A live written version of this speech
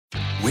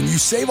When you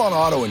save on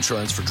auto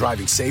insurance for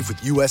driving safe with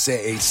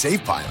USAA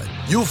Safe Pilot,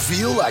 you'll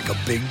feel like a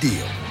big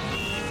deal,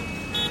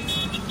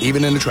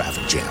 even in a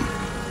traffic jam.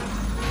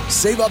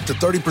 Save up to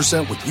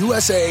 30% with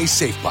USAA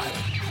Safe Pilot.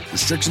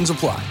 Restrictions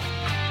apply.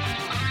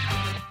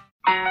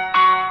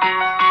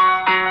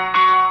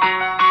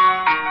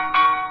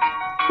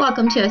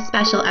 Welcome to a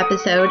special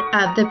episode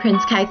of the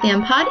Prince Kai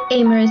Fan Pod,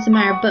 a Marissa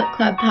Meyer Book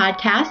Club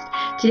podcast.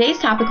 Today's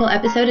topical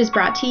episode is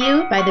brought to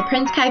you by the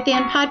Prince Kai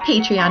Fan Pod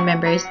Patreon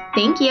members.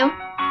 Thank you.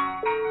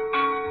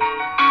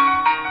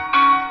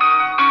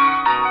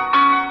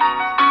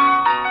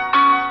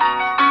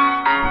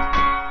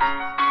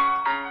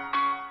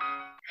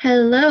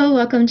 Hello,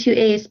 welcome to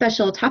a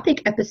special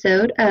topic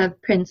episode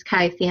of Prince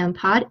Kai Fan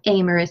Pod,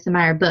 a Marissa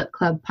Meyer Book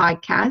Club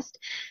podcast.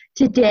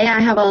 Today I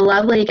have a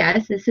lovely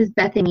guest. This is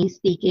Bethany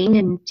speaking.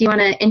 And do you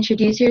want to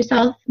introduce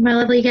yourself, my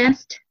lovely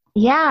guest?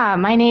 Yeah,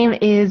 my name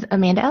is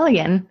Amanda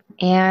Elligan,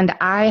 and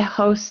I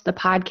host the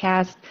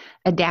podcast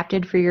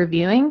Adapted for Your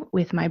Viewing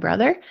with my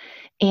brother.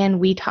 And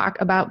we talk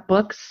about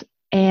books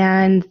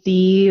and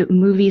the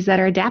movies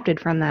that are adapted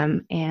from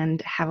them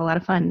and have a lot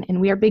of fun.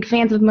 And we are big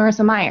fans of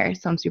Marissa Meyer,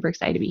 so I'm super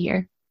excited to be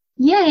here.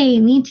 Yay,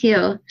 me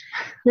too.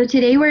 So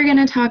today we're going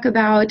to talk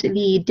about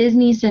the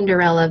Disney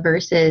Cinderella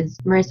versus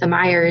Marissa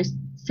Meyer's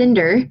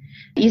Cinder.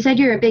 You said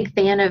you're a big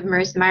fan of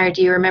Marissa Meyer.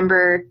 Do you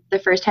remember the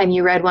first time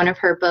you read one of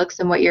her books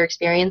and what your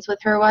experience with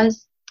her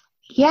was?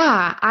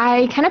 Yeah,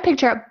 I kind of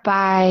picked her up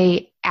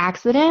by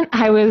accident.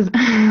 I was,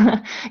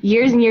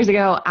 years and years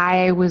ago,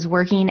 I was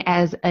working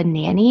as a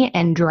nanny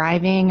and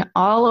driving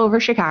all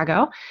over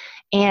Chicago.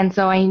 And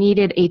so I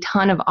needed a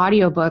ton of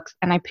audiobooks,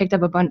 and I picked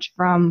up a bunch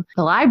from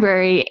the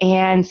library,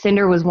 and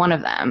Cinder was one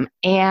of them.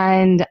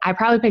 And I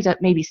probably picked up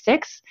maybe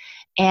 6.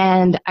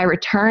 And I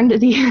returned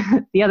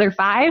the other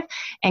 5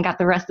 and got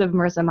the rest of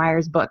Marissa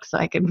Meyer's books so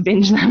I could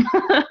binge them.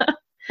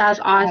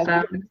 That's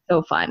awesome.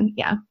 So fun,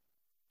 yeah.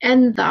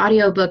 And the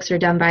audiobooks are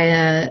done by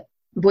a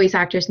voice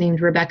actress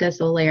named Rebecca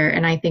Soler,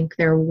 and I think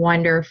they're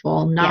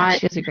wonderful. Yeah,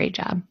 she does a great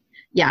job.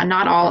 Yeah,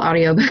 not all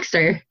audiobooks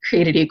are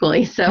created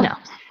equally, so no.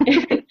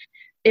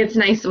 It's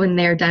nice when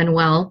they're done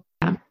well.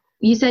 Yeah.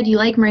 You said you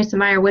like Marissa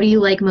Meyer. What do you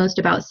like most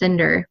about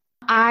Cinder?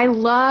 I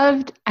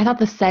thought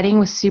the setting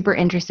was super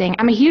interesting.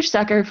 I'm a huge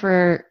sucker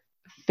for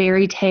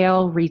fairy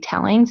tale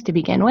retellings to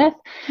begin with.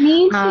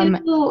 Me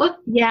too.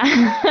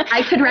 Yeah.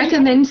 I could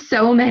recommend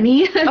so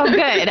many. Oh,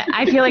 good.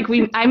 I feel like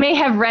I may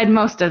have read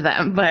most of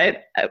them,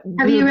 but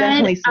have you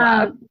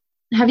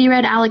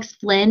read Alex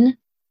Flynn?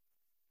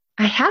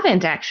 I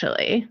haven't,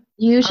 actually.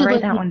 You should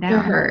write that one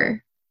down.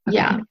 Her. Okay.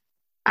 Yeah.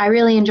 I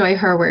really enjoy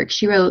her work.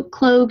 She wrote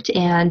Cloaked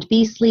and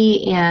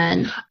Beastly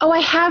and... Oh, I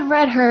have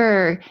read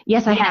her.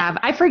 Yes, I have.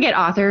 I forget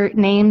author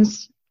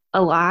names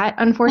a lot,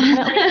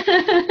 unfortunately.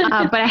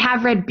 But I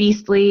have read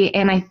Beastly,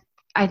 and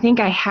I think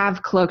I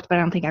have Cloaked, but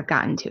I don't think I've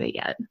gotten to it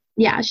yet.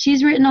 Yeah,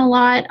 she's written a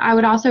lot. I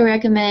would also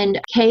recommend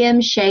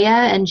K.M. Shea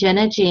and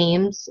Jenna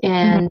James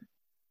and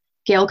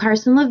Gail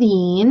Carson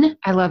Levine.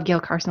 I love Gail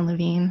Carson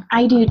Levine.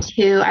 I do,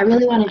 too. I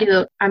really want to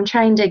do... I'm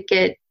trying to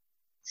get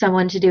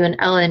someone to do an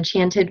Ella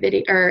Enchanted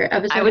video or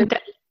episode.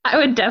 I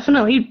would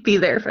definitely be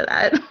there for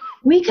that.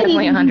 We could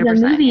even do the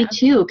movie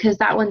too, because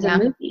that one's a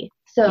movie.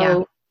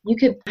 So you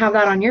could have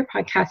that on your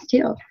podcast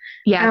too.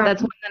 Yeah,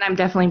 that's one that I'm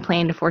definitely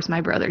planning to force my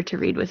brother to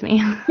read with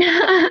me.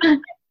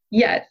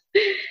 Yes.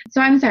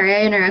 So I'm sorry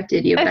I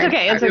interrupted you. It's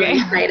okay. It's really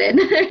okay. Excited.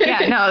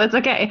 Yeah, no, that's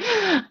okay.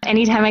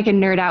 Anytime I can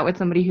nerd out with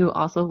somebody who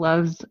also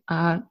loves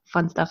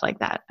fun stuff like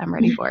that, I'm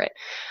ready for it.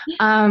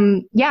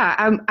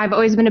 I've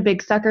always been a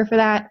big sucker for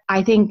that.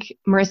 I think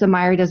Marissa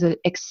Meyer does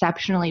it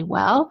exceptionally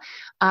well,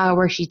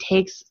 where she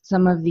takes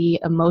some of the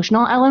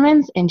emotional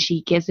elements and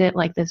she gives it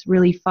like this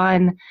really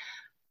fun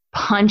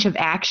punch of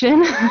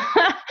action.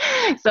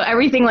 So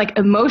everything like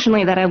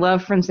emotionally that I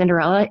love from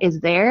Cinderella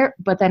is there,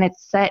 but then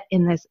it's set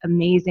in this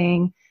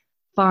amazing,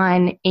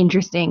 fun,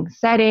 interesting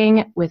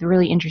setting with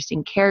really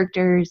interesting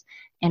characters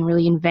and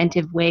really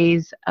inventive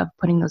ways of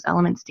putting those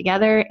elements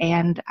together.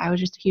 And I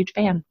was just a huge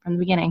fan from the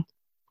beginning.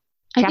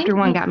 Chapter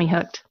 1 got me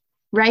hooked.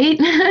 Right?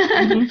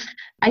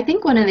 I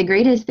think one of the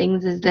greatest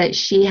things is that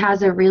she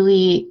has a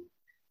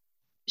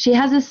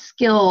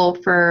skill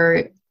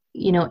for,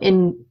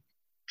 in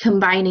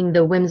combining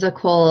the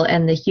whimsical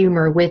and the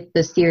humor with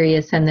the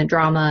serious and the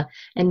drama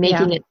and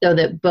making it so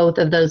that both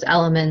of those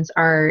elements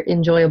are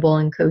enjoyable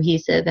and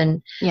cohesive.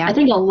 And I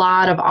think a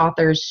lot of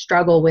authors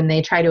struggle when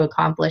they try to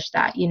accomplish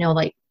that.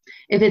 Like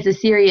if it's a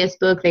serious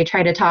book, they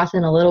try to toss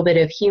in a little bit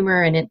of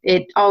humor and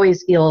it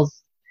always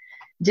feels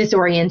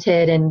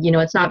disoriented and,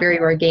 it's not very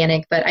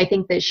organic. But I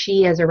think that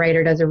she as a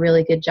writer does a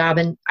really good job.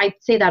 And I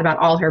say that about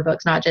all her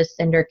books, not just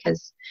Cinder,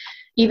 because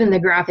even the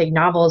graphic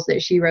novels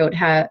that she wrote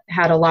had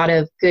a lot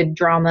of good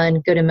drama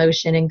and good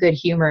emotion and good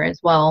humor as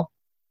well.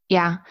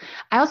 Yeah.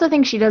 I also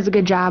think she does a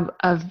good job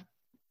of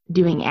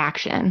doing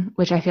action,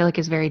 which I feel like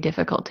is very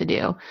difficult to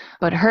do.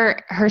 But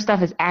her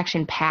stuff is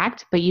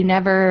action-packed, but you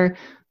never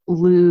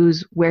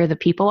lose where the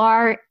people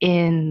are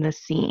in the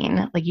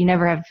scene. Like you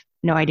never have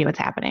no idea what's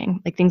happening.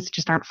 Like things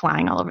just aren't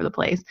flying all over the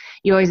place.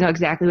 You always know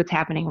exactly what's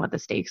happening and what the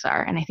stakes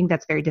are. And I think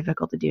that's very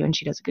difficult to do, and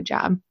she does a good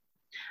job.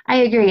 I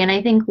agree. And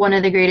I think one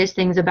of the greatest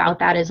things about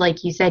that is,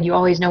 like you said, you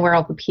always know where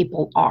all the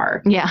people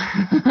are. Yeah.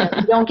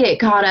 You don't get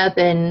caught up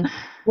in,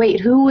 wait,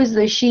 who was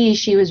the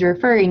she was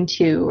referring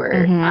to? Or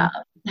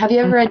have you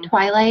ever read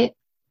Twilight?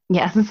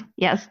 Yes.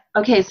 Yes.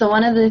 Okay, so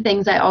one of the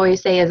things I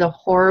always say is a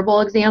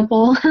horrible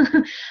example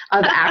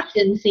of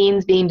action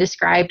scenes being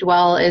described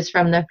well is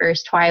from the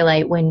first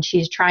Twilight, when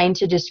she's trying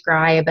to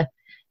describe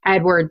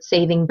Edward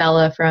saving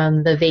Bella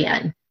from the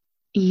van.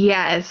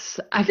 Yes.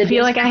 I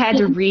feel like I had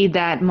to read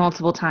that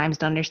multiple times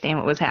to understand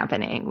what was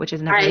happening, which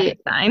is never a good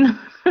sign.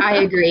 I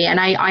agree. And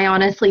I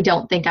honestly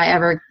don't think I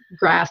ever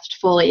grasped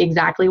fully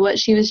exactly what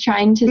she was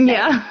trying to say.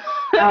 Yeah.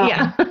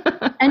 Yeah.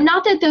 And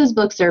not that those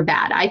books are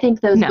bad. I think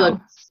those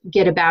books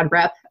get a bad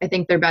rep. I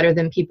think they're better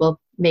than people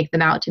make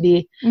them out to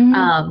be.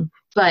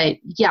 But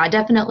yeah,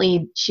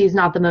 definitely she's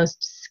not the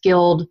most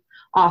skilled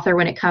author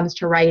when it comes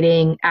to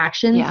writing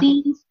action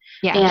scenes.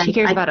 Yeah, and she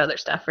cares about other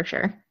stuff for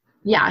sure.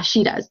 Yeah,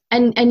 she does.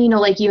 And you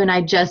know, like you and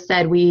I just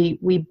said, we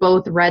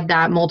both read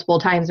that multiple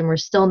times and we're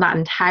still not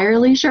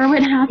entirely sure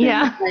what happened.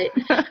 Yeah.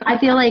 But I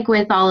feel like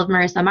with all of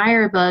Marissa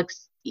Meyer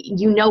books,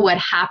 you know what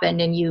happened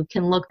and you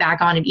can look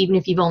back on it even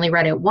if you've only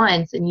read it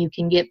once, and you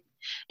can get,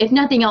 if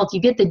nothing else,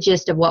 you get the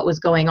gist of what was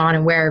going on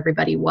and where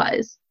everybody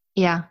was.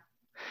 Yeah.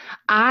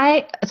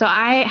 I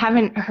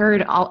haven't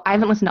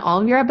listened to all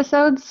of your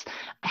episodes.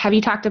 Have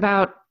you talked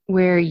about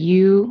where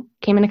you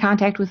came into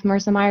contact with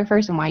Marissa Meyer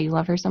first and why you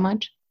love her so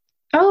much?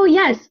 Oh,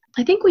 yes.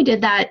 I think we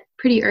did that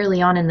pretty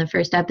early on in the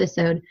first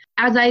episode.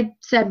 As I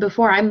said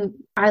before,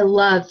 I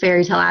love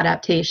fairy tale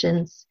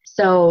adaptations.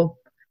 So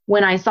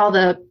when I saw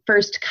the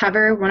first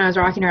cover, when I was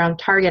walking around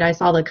Target, I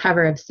saw the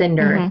cover of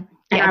Cinder.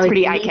 Yeah, it's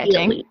pretty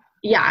eye-catching.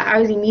 Yeah, I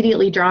was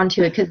immediately drawn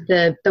to it because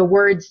the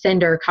word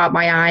Cinder caught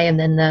my eye, and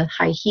then the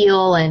high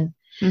heel. And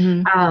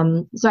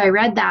so I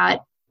read that.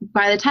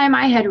 By the time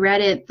I had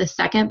read it, the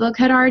second book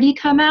had already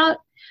come out.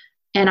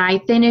 And I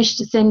finished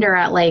Cinder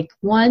at like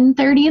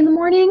 1:30 in the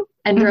morning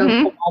and drove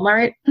to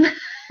Walmart.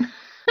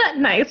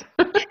 Nice.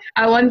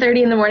 At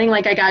 1:30 in the morning,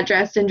 like I got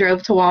dressed and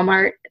drove to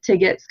Walmart to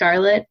get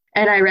Scarlet.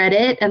 And I read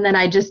it, and then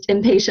I just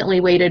impatiently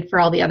waited for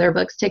all the other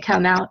books to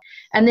come out.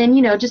 And then,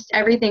 you know, just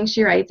everything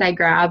she writes, I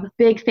grab.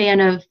 Big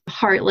fan of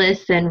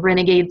Heartless and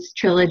Renegades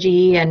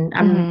trilogy, and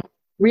I'm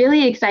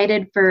really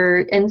excited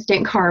for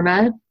Instant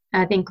Karma.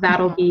 I think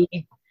that'll be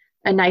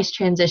a nice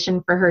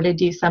transition for her to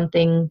do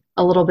something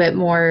a little bit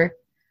more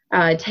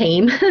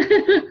tame.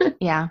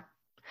 Yeah.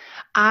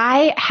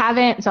 I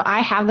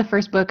have the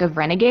first book of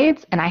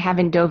Renegades, and I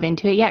haven't dove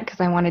into it yet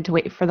because I wanted to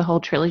wait for the whole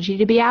trilogy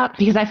to be out,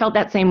 because I felt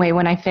that same way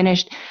when I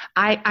finished.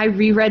 I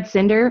reread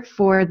Cinder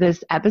for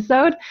this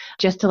episode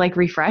just to like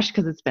refresh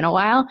because it's been a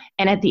while.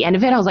 And at the end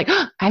of it, I was like,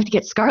 oh, I have to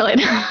get Scarlet.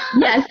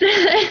 Yes.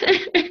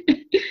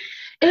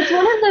 It's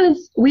one of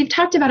those, we've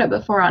talked about it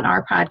before on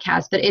our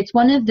podcast, but it's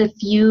one of the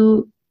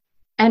few,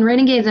 and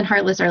Renegades and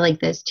Heartless are like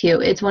this too.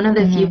 It's one of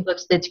the few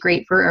books that's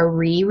great for a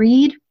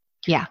reread.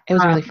 Yeah, it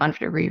was really fun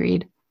to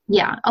reread.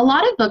 Yeah, a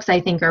lot of books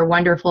I think are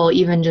wonderful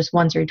even just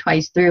once or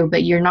twice through,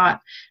 but you're not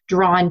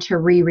drawn to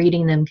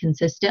rereading them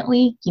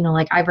consistently. You know,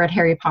 like I've read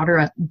Harry Potter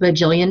a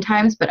bajillion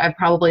times, but I've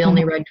probably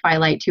only read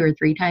Twilight 2 or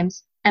 3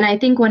 times. And I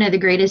think one of the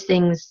greatest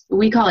things,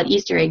 we call it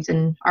Easter eggs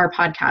in our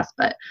podcast,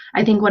 but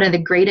I think one of the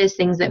greatest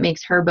things that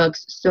makes her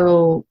books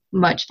so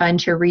much fun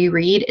to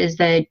reread is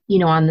that, you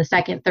know, on the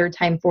second, third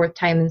time, fourth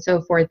time, and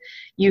so forth,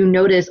 you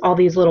notice all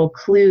these little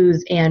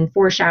clues and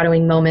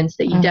foreshadowing moments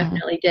that you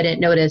definitely didn't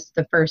notice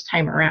the first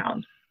time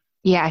around.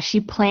 Yeah, she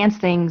plants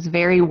things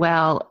very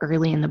well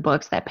early in the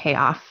books that pay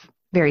off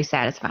very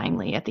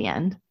satisfyingly at the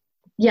end.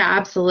 Yeah,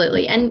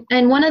 absolutely. And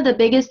one of the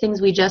biggest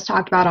things we just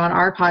talked about on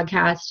our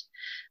podcast,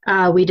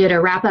 we did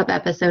a wrap-up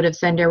episode of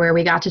Cinder where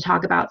we got to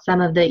talk about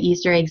some of the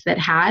Easter eggs that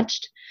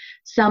hatched.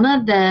 Some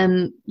of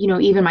them, you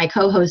know, even my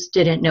co-host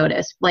didn't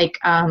notice. Like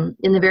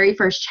in the very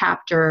first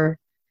chapter,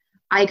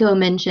 Aiko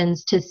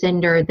mentions to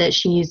Cinder that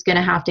she's going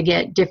to have to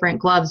get different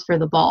gloves for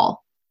the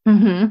ball.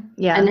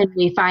 Yeah. And then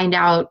we find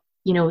out,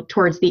 you know,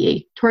 towards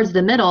the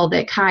middle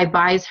that Kai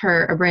buys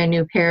her a brand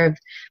new pair of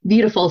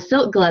beautiful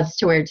silk gloves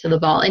to wear to the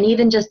ball. And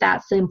even just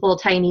that simple,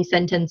 tiny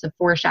sentence of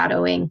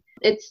foreshadowing,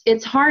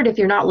 it's hard if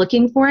you're not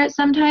looking for it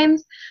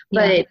sometimes.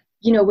 But,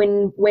 you know,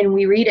 when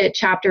we read it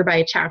chapter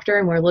by chapter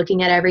and we're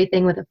looking at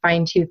everything with a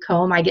fine-tooth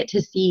comb, I get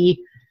to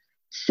see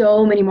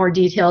so many more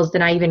details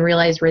than I even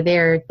realized were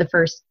there the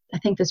first, I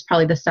think this is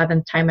probably the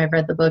 7th time I've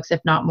read the books, if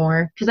not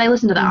more, because I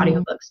listen to the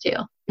audiobooks too.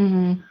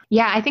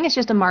 Yeah, I think it's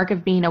just a mark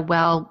of being a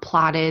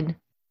well-plotted,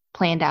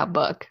 planned out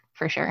book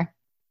for sure.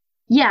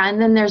 Yeah, and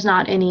then there's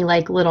not any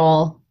like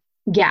little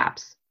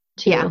gaps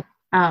too.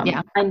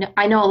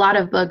 I know a lot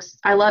of books.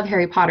 I love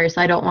Harry Potter,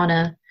 so I don't want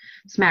to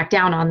smack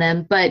down on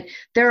them, but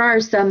there are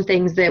some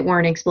things that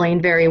weren't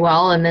explained very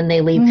well, and then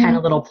they leave kind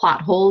of little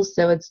plot holes.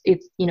 So it's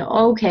you know,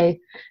 okay,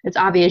 it's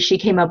obvious she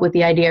came up with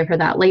the idea for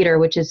that later,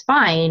 which is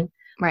fine.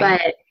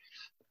 Right. But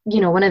you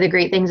know, one of the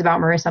great things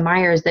about Marissa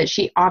Meyer is that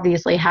she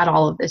obviously had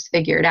all of this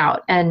figured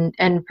out, and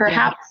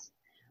perhaps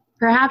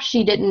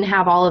she didn't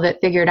have all of it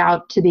figured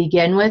out to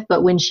begin with,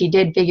 but when she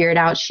did figure it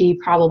out, she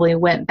probably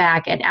went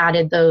back and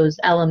added those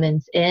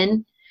elements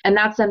in. And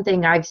that's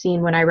something I've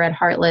seen when I read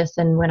Heartless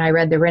and when I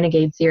read the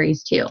Renegade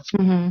series too.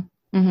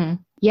 Mm-hmm. Mm-hmm.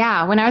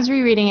 Yeah, when I was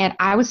rereading it,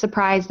 I was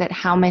surprised at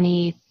how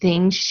many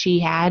things she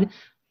had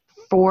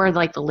for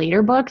like the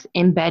later books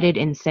embedded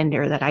in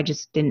Cinder that I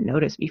just didn't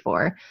notice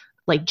before.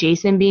 Like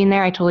Jason being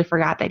there, I totally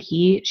forgot that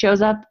he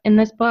shows up in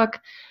this book.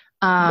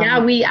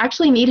 Yeah, we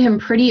actually meet him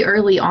pretty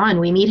early on.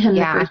 We meet him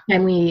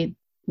the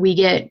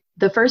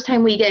first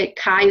time we get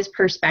Kai's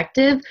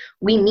perspective.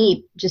 We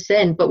meet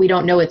Jacin, but we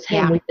don't know it's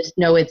him. We just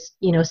know it's,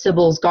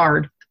 Sybil's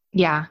guard.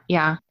 Yeah,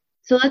 yeah.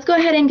 So let's go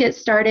ahead and get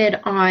started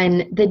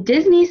on the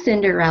Disney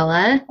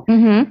Cinderella.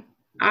 Mm-hmm.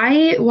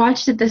 I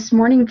watched it this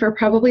morning for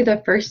probably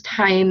the first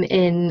time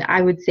in,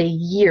 I would say,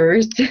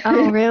 years.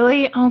 Oh,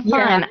 really? Oh, fun.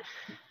 Yeah.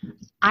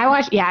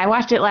 I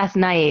watched it last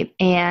night,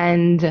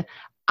 and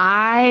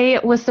I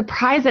was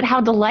surprised at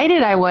how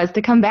delighted I was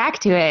to come back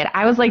to it.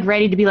 I was like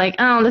ready to be like,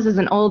 oh, this is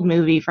an old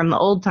movie from the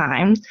old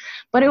times,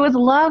 but it was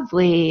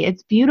lovely.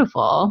 It's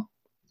beautiful.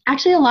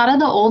 Actually, a lot of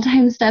the old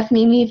time stuff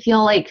made me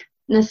feel like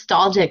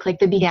nostalgic, like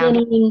the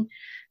beginning,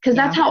 because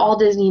that's how all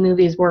Disney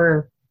movies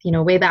were,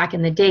 way back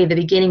in the day. The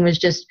beginning was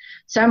just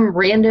some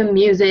random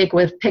music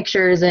with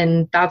pictures,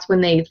 and that's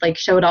when they like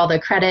showed all the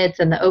credits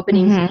and the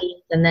opening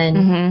scenes, and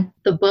then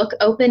the book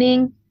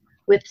opening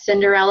with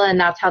Cinderella, and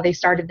that's how they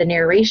started the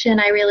narration.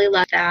 I really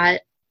loved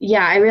that.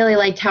 Yeah, I really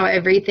liked how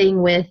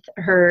everything with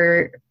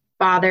her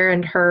father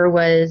and her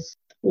was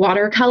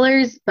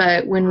watercolors,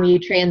 but when we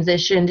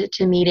transitioned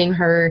to meeting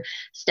her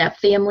step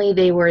family,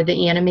 they were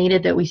the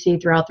animated that we see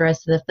throughout the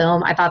rest of the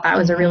film. I thought that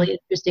was a really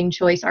interesting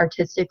choice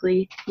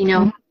artistically,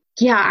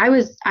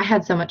 Yeah, I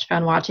had so much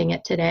fun watching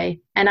it today,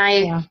 and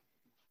I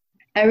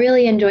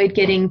really enjoyed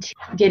getting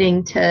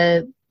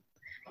to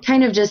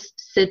kind of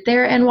just sit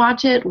there and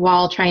watch it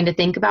while trying to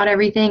think about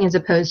everything, as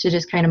opposed to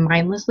just kind of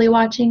mindlessly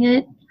watching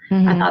it.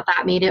 I thought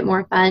that made it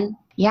more fun.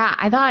 Yeah,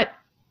 I thought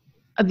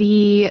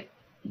the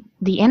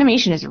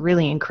animation is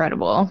really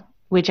incredible,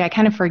 which I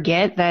kind of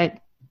forget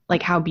that,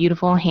 like, how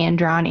beautiful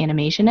hand-drawn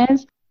animation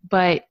is,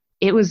 but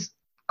it was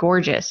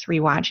gorgeous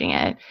rewatching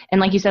it. And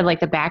like you said, like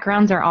the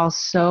backgrounds are all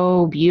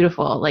so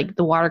beautiful, like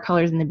the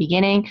watercolors in the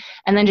beginning,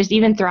 and then just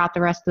even throughout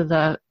the rest of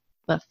the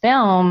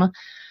film,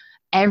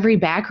 every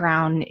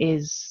background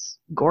is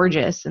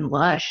gorgeous and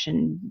lush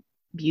and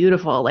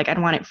beautiful. Like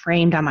I'd want it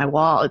framed on my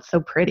wall. It's so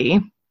pretty.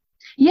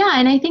 Yeah,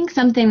 and I think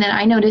something that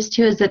I noticed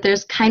too is that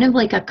there's kind of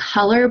like a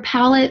color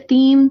palette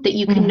theme that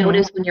you can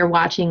notice when you're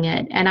watching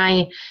it. And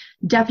I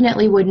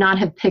definitely would not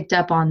have picked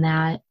up on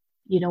that,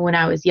 when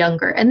I was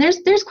younger. And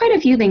there's quite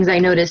a few things I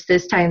noticed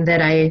this time that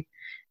I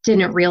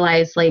didn't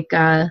realize. Like,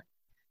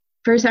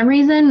 for some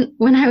reason,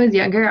 when I was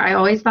younger, I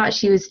always thought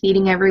she was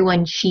feeding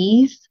everyone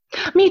cheese.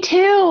 Me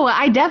too.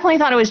 I definitely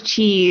thought it was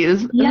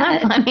cheese. Isn't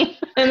that funny?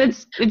 And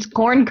it's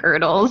corn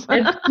kernels.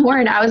 It's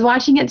corn. I was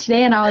watching it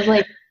today and I was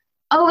like,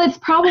 oh, it's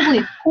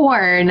probably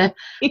corn.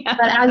 Yeah.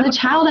 But as a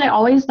child, I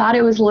always thought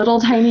it was little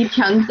tiny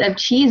chunks of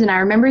cheese. And I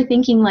remember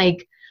thinking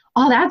like,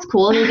 oh, that's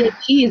cool. They get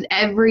cheese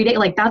every day.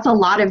 Like, that's a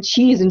lot of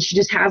cheese. And she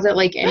just has it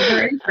like in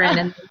her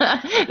apron.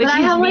 But she's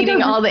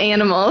feeding all the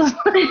animals.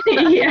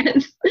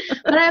 Yes.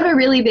 But I have a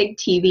really big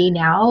TV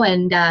now.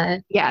 And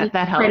that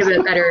helps. Quite a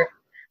bit better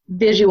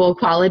visual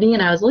quality.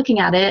 And I was looking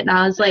at it and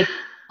I was like,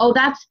 oh,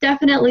 that's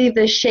definitely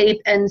the shape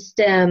and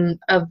stem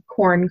of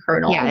corn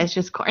kernels. Yeah, it's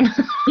just corn.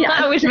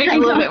 Yeah, which makes a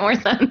little bit more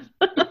sense.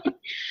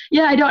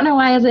 Yeah, I don't know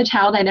why as a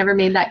child I never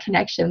made that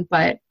connection,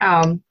 but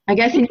I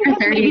guess in your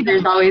 30s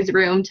there's always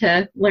room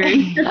to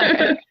learn.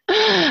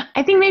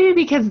 I think maybe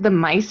because the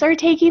mice are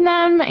taking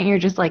them and you're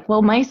just like,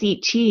 well, mice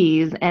eat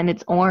cheese and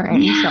it's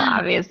orange, so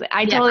obviously.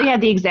 I totally had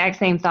the exact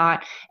same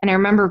thought, and I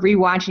remember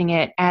rewatching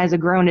it as a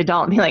grown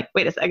adult and being like,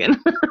 wait a second.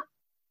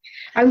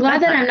 I'm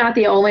glad that I'm not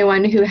the only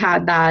one who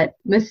had that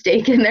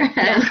mistake in their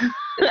head.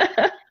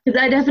 Because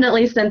I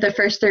definitely spent the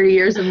first 30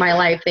 years of my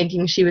life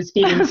thinking she was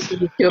feeding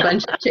cheese to a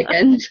bunch of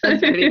chickens.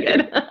 That's pretty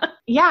good.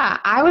 Yeah,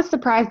 I was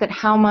surprised at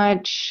how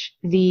much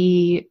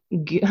I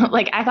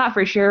thought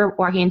for sure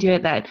walking into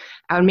it that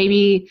I would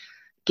maybe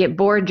get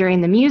bored during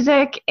the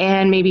music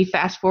and maybe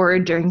fast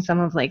forward during some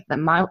of like the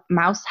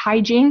mouse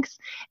hijinks.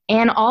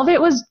 And all of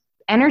it was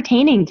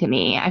entertaining to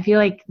me. I feel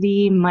like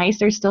the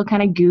mice are still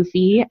kind of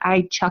goofy.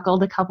 I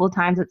chuckled a couple of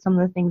times at some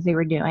of the things they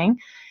were doing.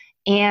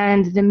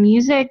 And the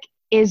music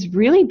is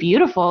really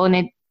beautiful, and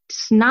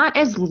it's not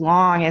as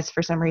long as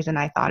for some reason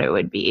I thought it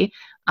would be.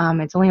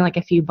 It's only like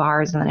a few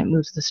bars and then it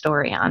moves the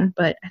story on,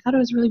 but I thought it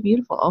was really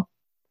beautiful.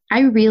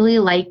 I really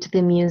liked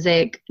the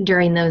music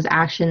during those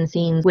action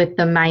scenes with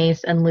the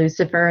mice and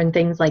Lucifer and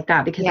things like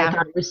that, because I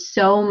thought it was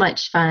so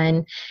much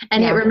fun.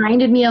 And it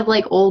reminded me of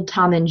like old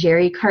Tom and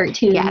Jerry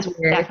cartoons. Yes,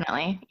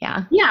 definitely.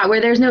 Yeah. Yeah,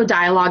 where there's no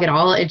dialogue at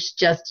all. It's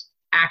just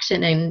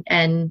action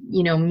and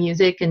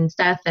music and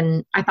stuff.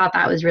 And I thought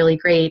that was really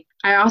great.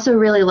 I also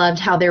really loved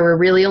how there were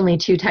really only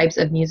two types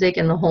of music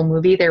in the whole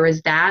movie. There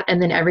was that,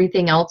 and then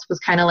everything else was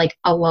kind of like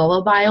a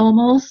lullaby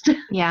almost.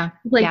 Yeah.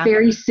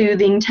 Very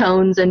soothing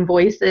tones and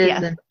voices.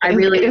 Yes. And I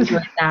really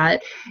enjoyed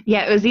that.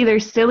 Yeah, it was either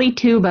silly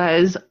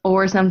tubas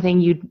or something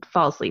you'd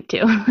fall asleep to.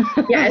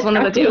 Yeah, it's one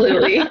of the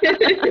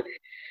two.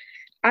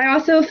 I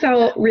also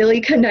felt really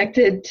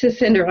connected to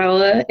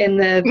Cinderella in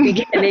the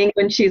beginning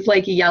when she's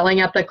like yelling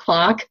at the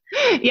clock.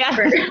 Yeah.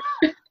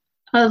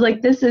 I was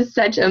like, this is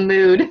such a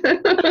mood.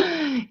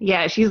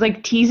 Yeah, she's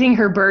like teasing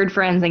her bird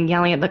friends and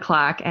yelling at the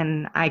clock,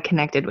 and I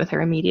connected with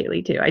her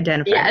immediately too.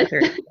 Identified with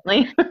her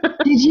immediately.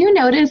 Did you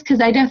notice,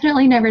 because I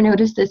definitely never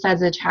noticed this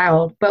as a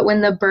child, but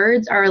when the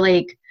birds are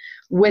like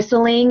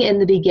whistling in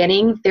the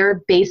beginning,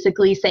 they're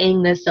basically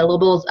saying the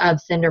syllables of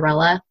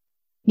Cinderella.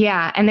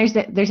 Yeah, and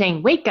they're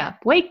saying wake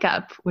up,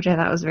 which I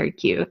thought was very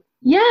cute.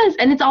 Yes,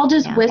 and it's all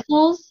just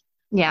whistles.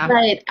 Yeah.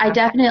 But I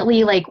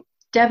definitely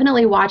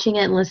watching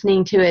it and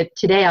listening to it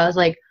today, I was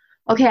like,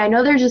 okay, I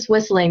know they're just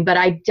whistling, but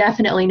I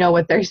definitely know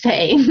what they're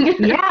saying.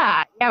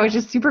 Yeah, it was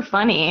just super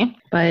funny,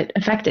 but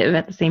effective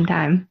at the same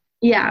time.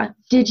 Yeah.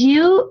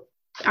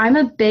 I'm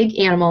a big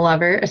animal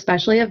lover,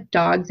 especially of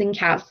dogs and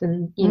cats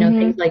and,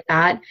 things like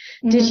that.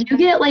 Mm-hmm. Did you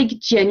get like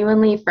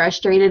genuinely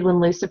frustrated when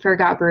Lucifer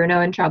got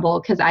Bruno in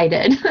trouble? Because I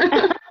did.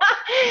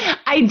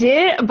 I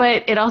did,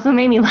 but it also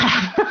made me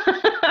laugh.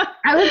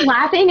 I was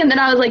laughing, and then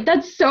I was like,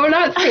 that's so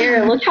not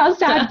fair. Look how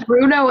sad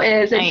Bruno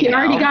is. And he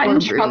already got in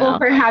trouble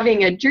for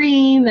having a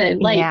dream.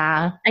 And like,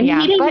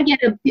 he didn't get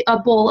a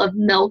bowl of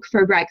milk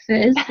for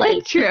breakfast.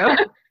 Like, true.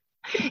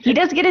 He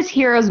does get his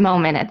hero's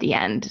moment at the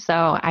end.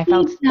 So I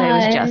felt that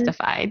it was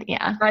justified.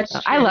 Yeah.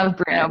 I love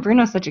Bruno.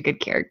 Bruno's such a good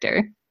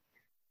character.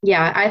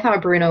 Yeah, I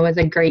thought Bruno was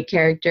a great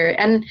character.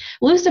 And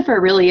Lucifer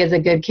really is a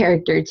good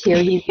character too.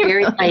 He's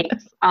very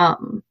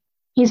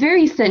he's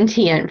very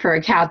sentient for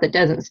a cat that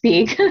doesn't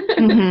speak.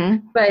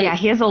 Mm-hmm. But yeah,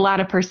 he has a lot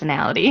of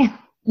personality.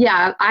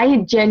 Yeah, I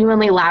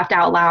genuinely laughed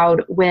out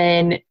loud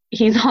when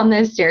he's on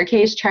this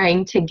staircase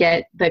trying to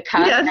get the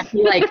cup. Yes.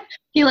 And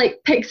he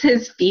picks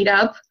his feet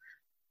up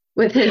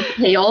with his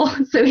tail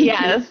so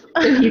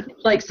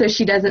so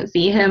she doesn't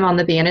see him on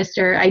the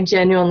banister. I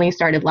genuinely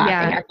started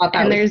laughing. I thought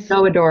that was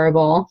so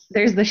adorable.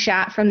 There's the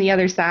shot from the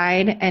other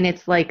side, and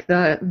it's like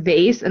the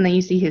vase, and then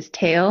you see his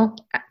tail.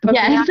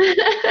 Yes.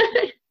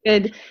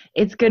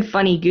 It's good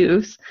funny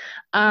goofs.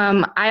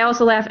 I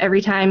also laugh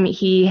every time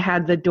he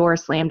had the door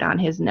slammed on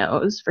his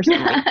nose for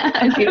some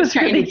reason. He was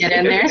trying to get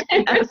in there.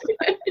 Yes.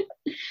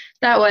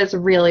 That was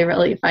really,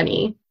 really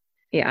funny.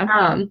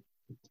 Yeah.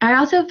 I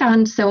also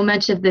found so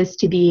much of this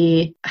to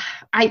be,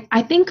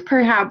 I think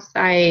perhaps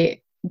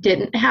I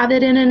didn't have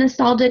it in a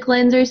nostalgic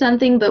lens or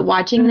something, but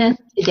watching this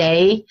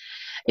today,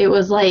 it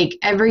was like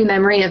every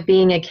memory of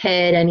being a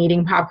kid and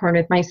eating popcorn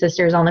with my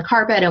sisters on the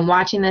carpet and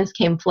watching this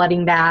came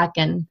flooding back.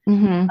 And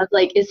I was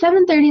like, is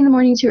 7:30 in the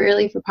morning too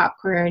early for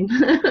popcorn?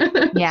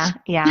 Yeah.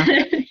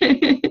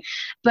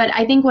 But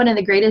I think one of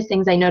the greatest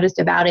things I noticed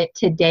about it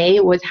today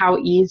was how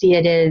easy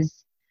it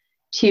is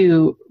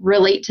to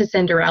relate to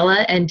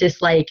Cinderella and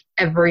dislike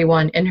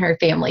everyone in her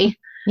family.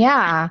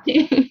 Yeah.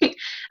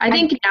 I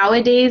think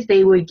nowadays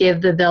they would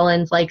give the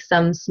villains like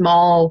some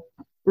small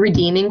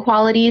redeeming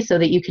qualities so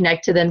that you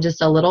connect to them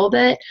just a little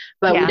bit,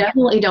 but we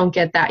definitely don't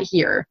get that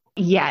here.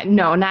 Yeah,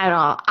 no, not at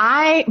all.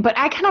 But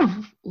I kind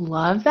of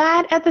love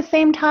that at the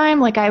same time.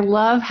 Like, I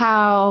love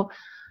how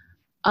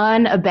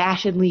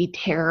unabashedly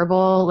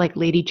terrible like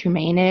Lady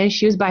Tremaine is.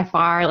 She was by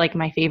far like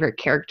my favorite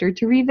character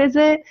to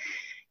revisit.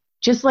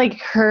 Just like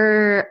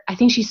her, I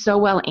think she's so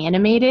well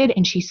animated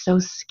and she's so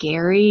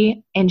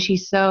scary and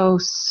she's so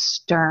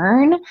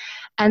stern.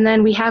 And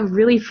then we have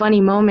really funny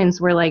moments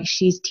where like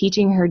she's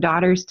teaching her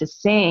daughters to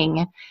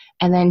sing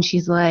and then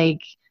she's like,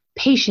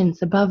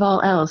 patience above all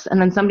else. And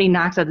then somebody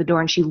knocks at the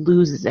door and she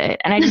loses it.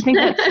 And I just think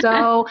that's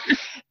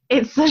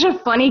it's such a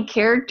funny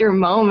character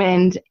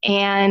moment.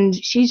 And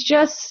she's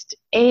just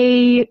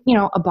a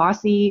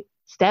bossy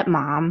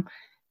stepmom.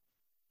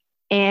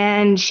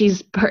 And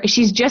she's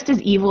just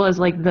as evil as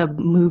like the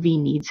movie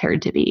needs her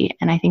to be.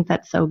 And I think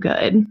that's so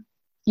good.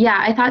 Yeah,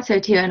 I thought so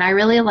too. And I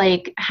really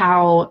like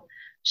how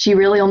she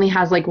really only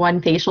has like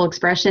one facial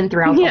expression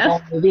throughout the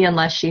whole movie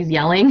unless she's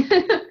yelling.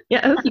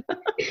 Yes.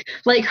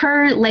 Like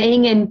her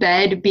laying in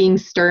bed being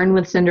stern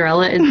with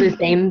Cinderella is the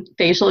same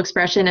facial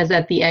expression as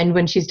at the end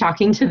when she's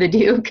talking to the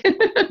Duke.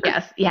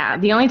 Yes. Yeah.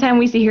 The only time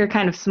we see her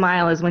kind of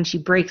smile is when she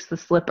breaks the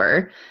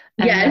slipper.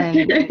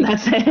 And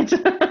that's it.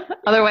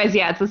 Otherwise,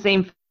 it's the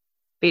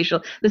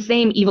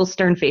same evil,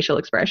 stern facial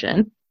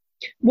expression.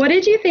 What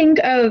did you think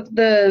of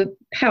the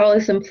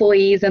palace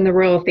employees and the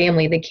royal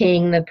family, the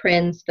king, the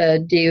prince,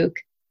 the duke?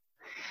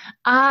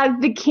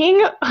 The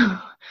king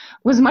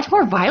was much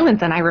more violent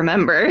than I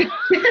remember.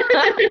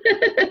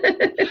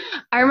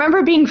 I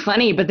remember being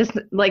funny, but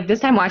this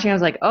time watching, I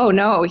was like, oh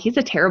no, he's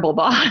a terrible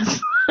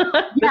boss.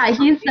 Yeah,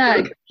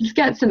 he's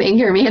got some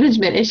anger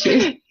management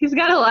issues. He's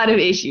got a lot of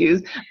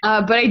issues.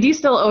 But I do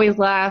still always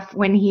laugh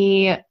when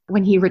he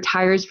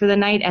retires for the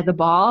night at the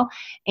ball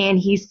and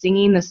he's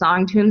singing the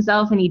song to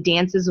himself and he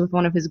dances with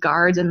one of his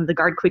guards and the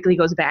guard quickly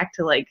goes back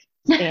to like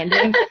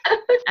standing.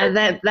 And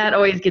that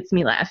always gets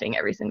me laughing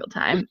every single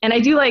time. And I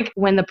do like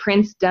when the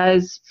prince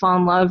does fall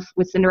in love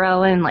with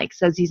Cinderella and like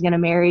says he's going to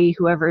marry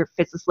whoever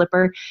fits the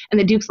slipper. And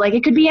the Duke's like,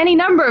 it could be any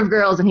number of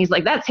girls. And he's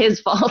like, that's his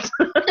fault.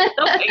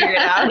 He'll figure it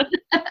out.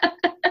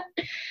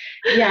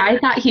 Yeah, I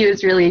thought he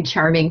was really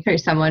charming for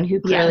someone who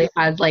clearly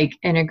has like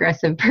an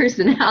aggressive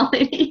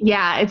personality.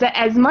 Yeah, it's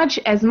as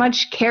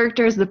much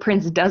character as the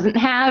prince doesn't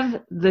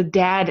have,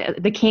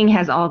 the king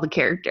has all the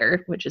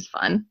character, which is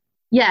fun.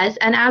 Yes,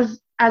 and as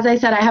I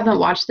said, I haven't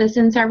watched this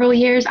in several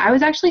years. I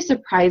was actually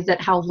surprised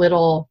at how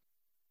little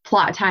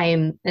plot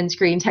time and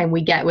screen time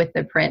we get with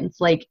the prince.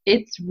 Like,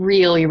 it's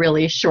really,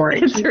 really short.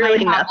 It's he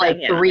really might have like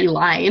nothing, 3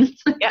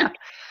 lines. Yeah.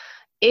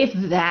 If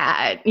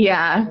that,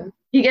 yeah.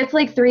 He gets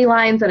like 3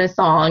 lines in a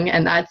song,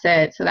 and that's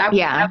it. So that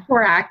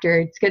poor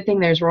actor, it's a good thing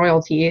there's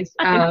royalties.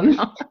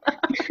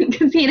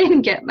 Because he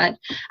didn't get much.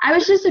 I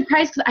was just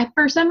surprised because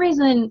for some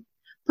reason,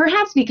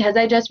 perhaps because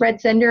I just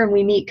read Cinder and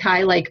we meet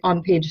Kai like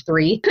on page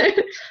 3,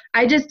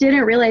 I just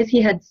didn't realize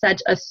he had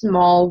such a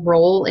small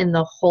role in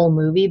the whole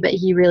movie, but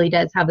he really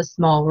does have a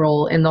small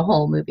role in the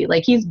whole movie.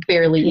 Like, he's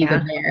barely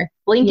even there.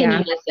 Blink and you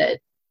miss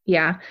it.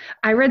 Yeah.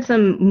 I read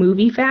some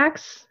movie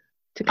facts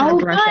to kind of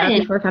brush out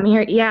before coming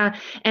here. Yeah.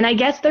 And I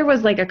guess there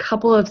was like a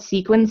couple of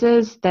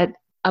sequences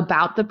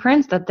about the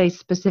prince that they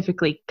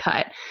specifically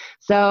cut.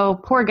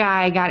 So poor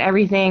guy got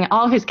everything,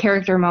 all of his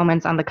character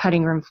moments on the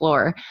cutting room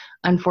floor,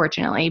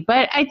 unfortunately.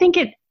 But I think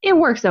it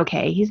works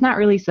okay. He's not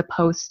really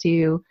supposed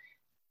to.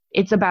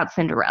 It's about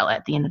Cinderella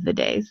at the end of the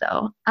day.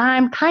 So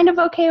I'm kind of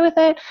okay with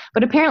it.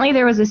 But apparently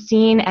there was a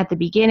scene at the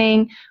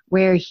beginning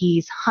where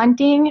he's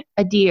hunting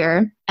a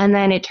deer, and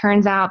then it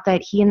turns out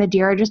that he and the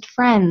deer are just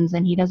friends,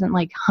 and he doesn't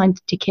like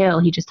hunt to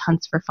kill. He just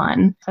hunts for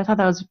fun. So I thought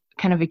that was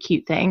kind of a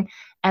cute thing.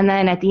 And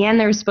then at the end,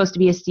 there was supposed to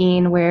be a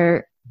scene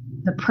where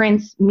the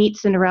prince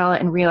meets Cinderella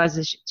and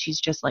realizes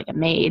she's just like a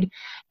maid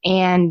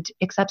and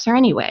accepts her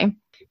anyway.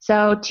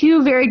 So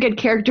 2 very good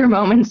character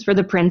moments for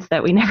the prince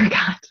that we never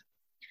got.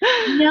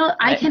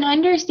 I can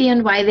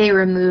understand why they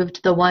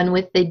removed the one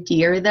with the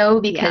deer, though,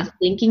 because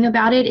thinking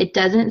about it, it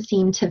doesn't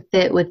seem to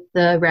fit with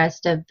the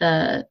rest of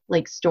the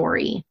like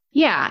story.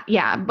 Yeah.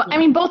 But I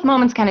mean, both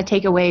moments kind of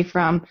take away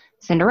from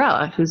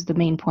Cinderella, who's the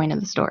main point of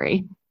the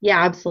story.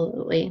 Yeah,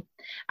 absolutely.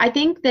 I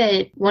think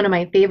that one of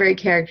my favorite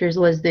characters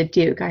was the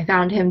Duke. I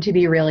found him to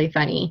be really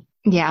funny.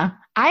 Yeah.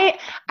 I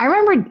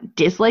remember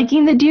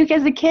disliking the Duke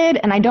as a kid,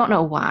 and I don't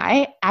know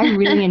why. I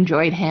really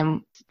enjoyed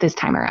him this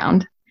time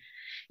around.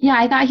 Yeah,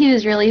 I thought he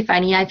was really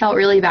funny. I felt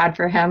really bad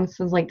for him.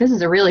 So I was like, this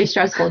is a really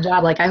stressful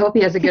job. Like, I hope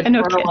he has a good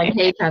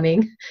 401k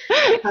coming.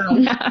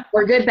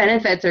 Or good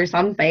benefits or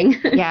something.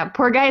 Yeah,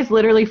 poor guy is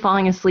literally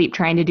falling asleep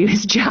trying to do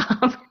his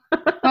job.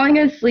 Falling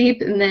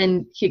asleep and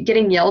then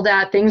getting yelled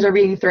at. Things are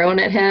being thrown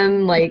at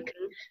him. Like,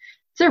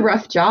 it's a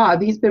rough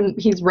job. He's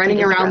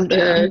running around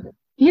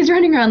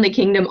the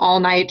kingdom all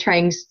night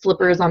trying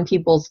slippers on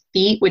people's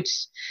feet, which,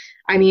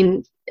 I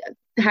mean,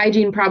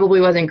 hygiene probably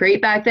wasn't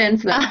great back then,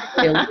 so that's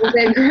a little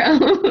bit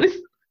gross.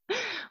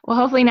 Well,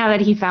 hopefully now that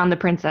he found the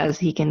princess,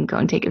 he can go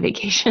and take a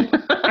vacation.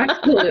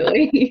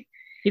 Absolutely.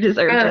 He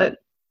deserves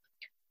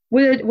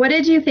it. What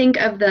did you think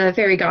of the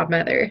fairy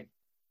godmother?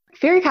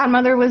 Fairy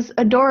godmother was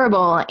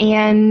adorable,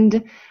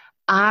 and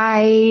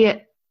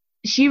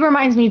she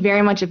reminds me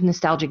very much of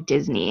nostalgic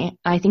Disney.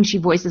 I think she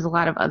voices a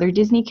lot of other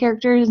Disney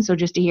characters, and so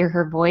just to hear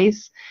her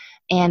voice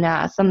and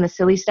some of the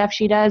silly stuff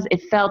she does,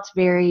 it felt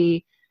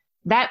very...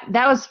 That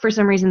was, for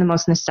some reason, the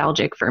most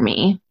nostalgic for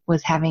me,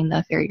 was having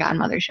the fairy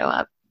godmother show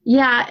up.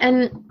 Yeah,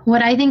 and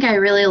what I think I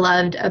really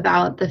loved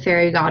about the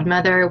fairy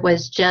godmother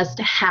was just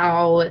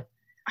how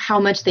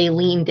much they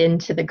leaned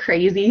into the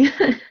crazy.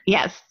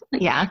 Yes,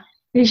 yeah.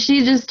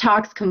 She just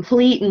talks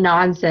complete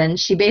nonsense.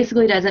 She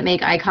basically doesn't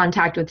make eye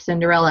contact with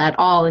Cinderella at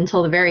all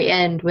until the very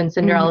end, when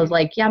Cinderella's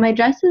like, yeah, my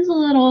dress is a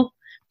little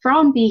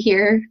frumpy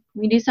here.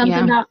 Can we do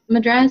something about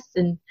my dress?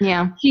 And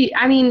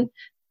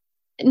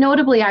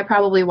notably, I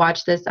probably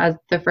watched this as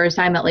the first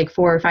time at like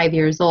 4 or 5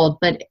 years old,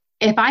 but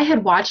if I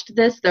had watched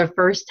this the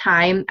first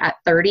time at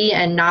 30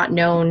 and not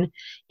known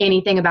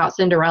anything about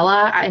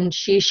Cinderella and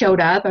she showed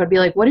up, I would be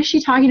like, what is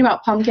she talking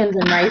about pumpkins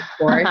and rice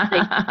for?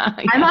 Like,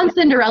 I'm on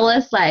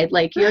Cinderella's side.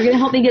 Like, you're going to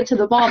help me get to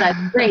the ball. That's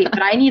great,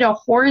 but I need a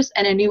horse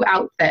and a new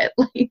outfit.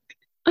 Like,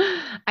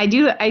 I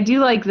do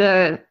like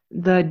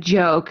the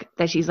joke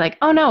that she's like,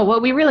 oh no,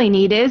 what we really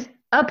need is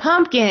a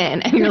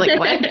pumpkin. And you're like,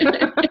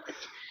 what?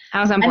 I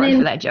was on board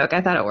for that joke.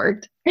 I thought it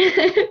worked.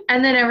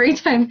 And then every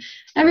time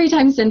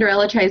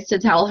Cinderella tries to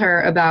tell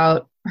her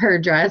about her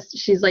dress,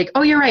 she's like,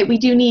 oh, you're right. We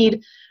do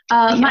need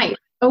mice.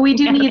 Oh, we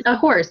do need a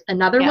horse.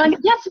 Another one?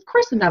 Yes, of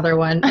course, another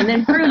one. And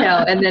then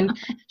Bruno. And then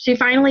she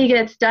finally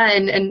gets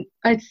done. And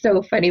it's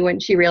so funny when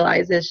she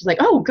realizes, she's like,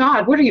 oh,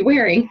 God, what are you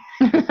wearing?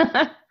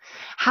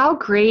 How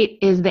great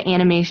is the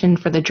animation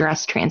for the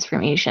dress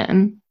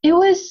transformation? It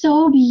was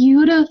so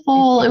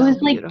beautiful. It was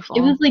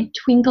like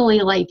twinkly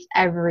lights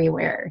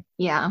everywhere.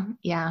 Yeah.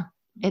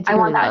 It's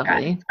really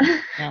lovely.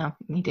 Yeah,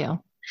 me too.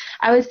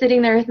 I was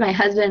sitting there with my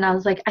husband and I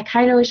was like, I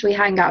kind of wish we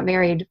hadn't got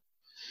married.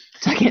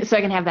 So I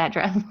can have that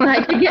dress. So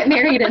I could get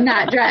married in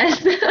that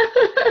dress.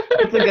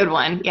 It's a good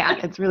one. Yeah,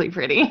 it's really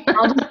pretty.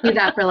 I'll just do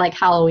that for like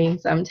Halloween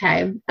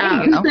sometime.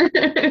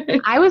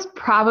 I was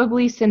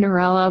probably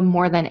Cinderella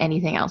more than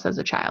anything else as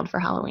a child for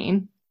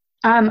Halloween.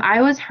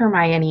 I was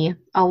Hermione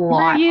a Were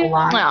lot, a you?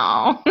 lot.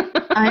 No.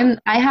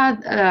 I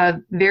had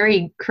a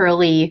very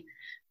curly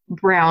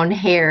brown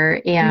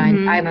hair,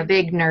 and I'm a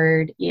big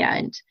nerd.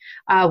 And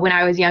when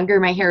I was younger,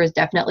 my hair was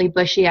definitely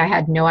bushy. I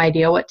had no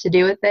idea what to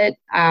do with it.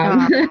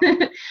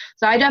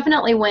 So I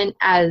definitely went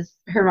as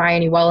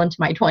Hermione well into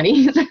my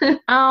 20s.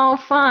 Oh,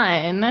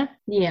 fun.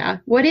 Yeah.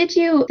 What did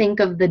you think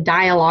of the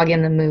dialogue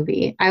in the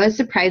movie? I was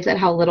surprised at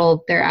how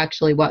little there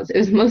actually was. It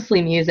was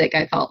mostly music,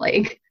 I felt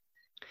like.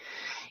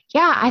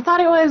 Yeah, I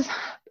thought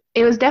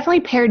it was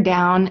definitely pared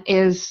down,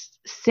 is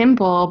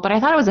simple, but I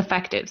thought it was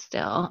effective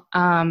still.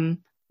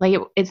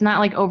 It's not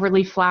like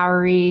overly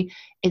flowery.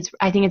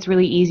 I think it's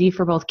really easy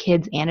for both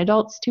kids and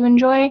adults to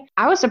enjoy.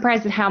 I was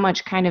surprised at how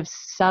much kind of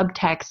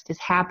subtext is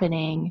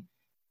happening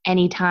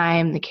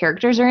anytime the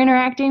characters are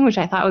interacting, which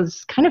I thought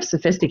was kind of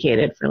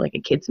sophisticated for like a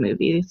kids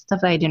movie,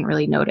 stuff that I didn't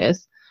really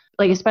notice.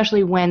 Like,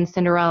 especially when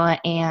Cinderella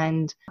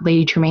and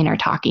Lady Tremaine are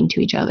talking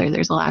to each other,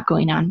 there's a lot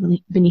going on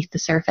beneath the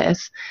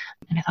surface,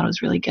 and I thought it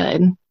was really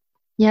good.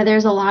 Yeah,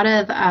 there's a lot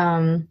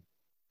of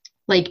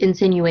like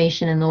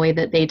insinuation in the way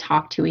that they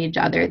talk to each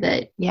other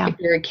that if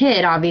you're a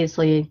kid,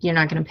 obviously you're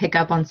not going to pick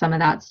up on some of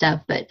that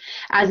stuff. But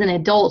as an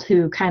adult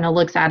who kind of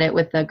looks at it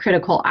with a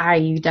critical eye,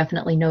 you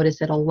definitely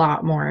notice it a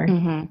lot more.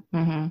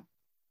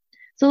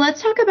 So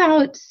let's talk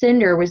about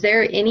Cinder. Was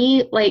there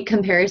any like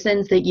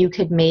comparisons that you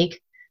could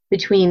make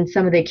between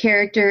some of the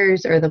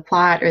characters or the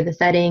plot or the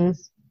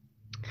settings?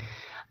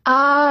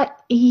 Yeah.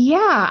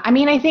 I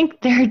mean, I think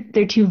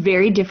they're two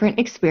very different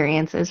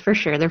experiences for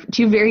sure. They're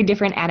two very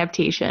different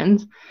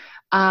adaptations.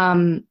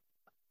 I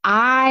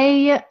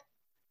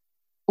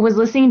was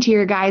listening to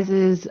your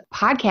guys'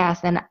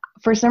 podcast, and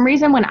for some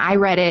reason when I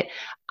read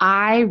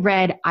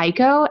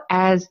Aiko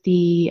as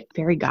the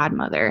fairy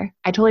godmother.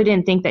 I totally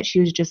didn't think that she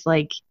was just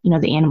like,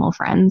 the animal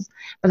friends,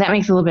 but that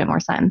makes a little bit more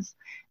sense.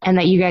 And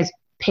that you guys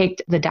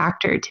picked the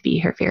doctor to be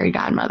her fairy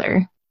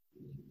godmother.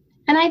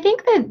 And I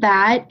think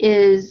that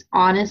is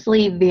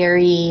honestly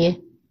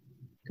very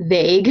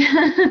vague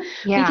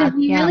because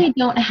we really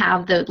don't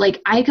have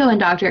like Aiko and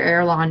Dr.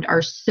 Erland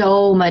are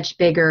so much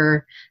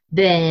bigger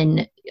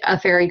than a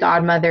fairy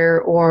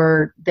godmother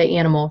or the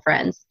animal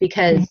friends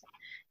because,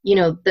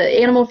 the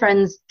animal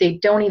friends, they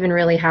don't even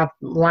really have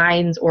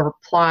lines or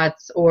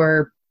plots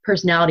or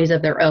personalities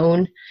of their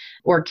own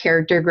or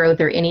character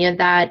growth or any of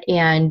that.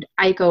 And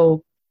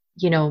Aiko,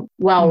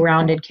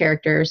 well-rounded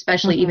character,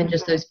 especially even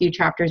just those few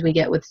chapters we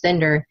get with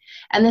Cinder.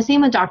 And the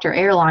same with Dr.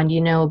 Erland,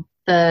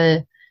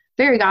 the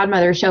fairy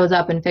godmother shows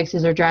up and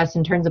fixes her dress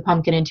and turns a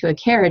pumpkin into a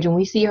carriage, and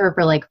we see her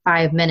for like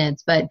 5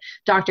 minutes. But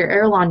Dr.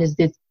 Erland is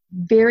this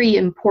very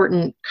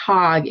important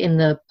cog in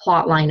the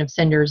plot line of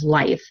Cinder's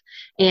life.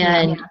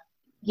 And,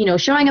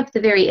 showing up at the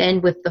very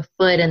end with the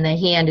foot and the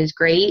hand is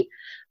great,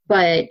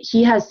 but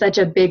he has such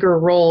a bigger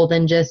role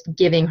than just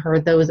giving her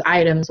those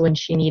items when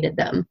she needed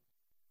them.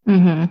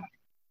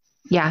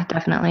 Yeah,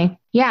 definitely.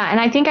 Yeah, and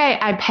I think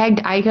I pegged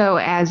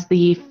Aiko as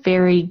the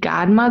fairy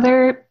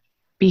godmother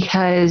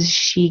because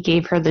she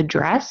gave her the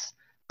dress,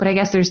 but I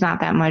guess there's not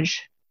that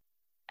much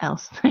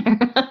else there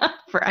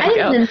for Aiko. I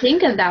didn't even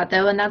think of that,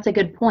 though, and that's a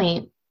good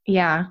point.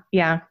 Yeah.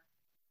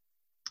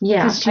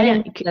 Yeah, I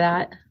didn't think of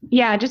that.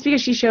 Yeah, just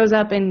because she shows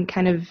up and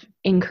kind of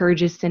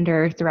encourages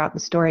Cinder throughout the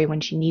story when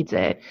she needs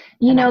it.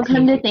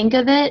 Come to think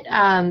of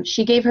it,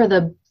 she gave her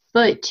the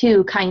foot,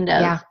 too, kind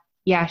of.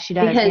 Yeah, she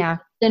does, because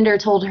Cinder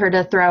told her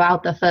to throw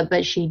out the foot,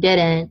 but she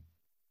didn't.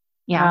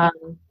 Yeah.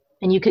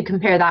 And you could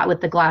compare that with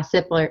the glass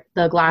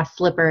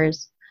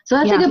slippers. So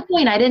that's a good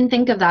point. I didn't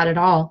think of that at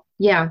all.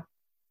 Yeah.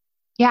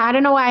 Yeah, I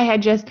don't know why I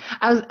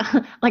was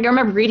like, I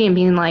remember reading and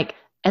being like,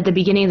 at the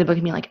beginning of the book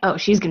and being like, oh,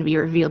 she's going to be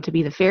revealed to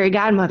be the fairy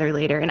godmother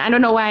later. And I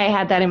don't know why I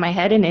had that in my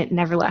head and it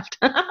never left.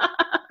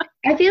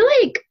 I feel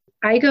like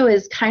Aiko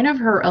is kind of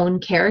her own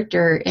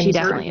character in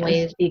certain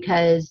ways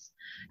because,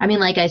 I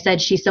mean, like I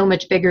said, she's so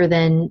much bigger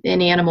than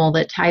an animal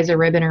that ties a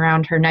ribbon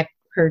around her neck,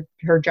 her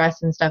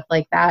dress and stuff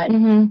like that.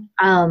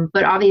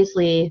 But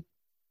obviously,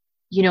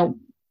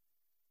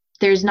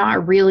 there's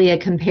not really a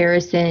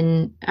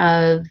comparison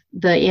of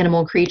the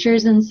animal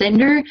creatures in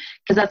Cinder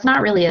because that's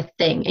not really a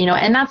thing,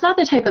 and that's not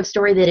the type of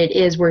story that it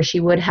is where she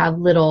would have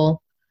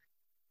little,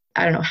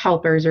 I don't know,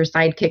 helpers or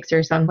sidekicks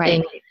or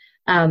something.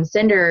 Right.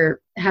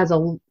 Cinder has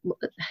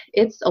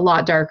it's a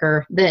lot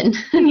darker than,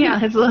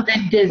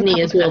 than Disney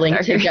is willing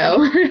to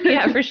go.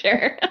 Yeah, for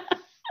sure.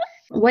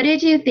 What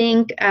did you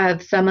think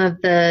of some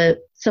of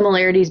the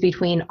similarities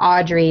between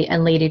Audrey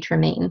and Lady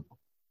Tremaine?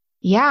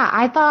 Yeah,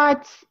 I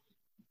thought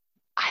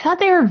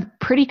they were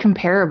pretty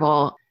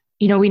comparable.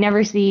 We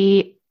never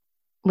see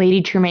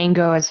Lady Tremaine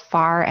go as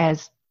far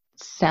as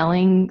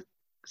selling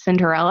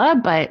Cinderella,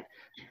 but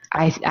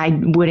I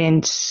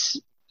wouldn't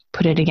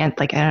put it against,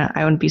 like,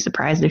 I wouldn't be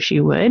surprised if she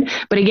would.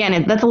 But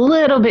again, that's a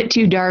little bit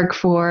too dark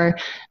for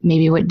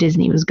maybe what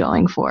Disney was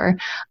going for.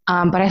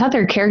 But I thought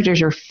their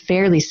characters are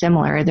fairly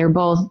similar. They're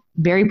both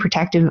very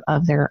protective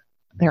of their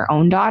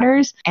own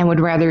daughters and would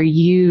rather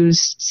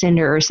use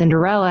Cinder or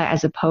Cinderella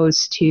as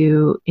opposed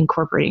to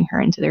incorporating her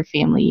into their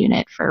family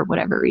unit for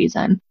whatever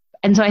reason.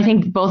 And so I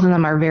think both of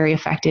them are very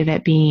effective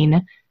at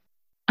being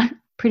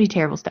pretty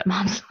terrible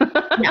stepmoms.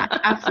 Yeah,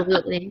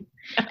 absolutely.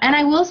 And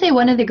I will say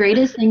one of the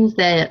greatest things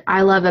that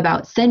I love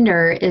about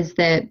Cinder is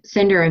that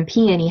Cinder and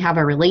Peony have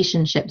a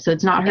relationship. So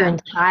it's not her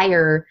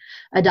entire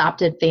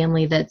adopted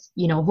family that's,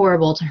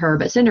 horrible to her.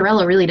 But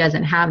Cinderella really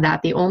doesn't have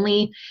that. The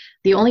only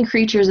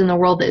creatures in the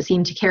world that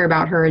seem to care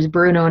about her is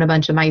Bruno and a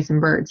bunch of mice and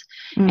birds.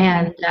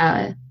 And,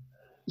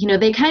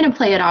 they kind of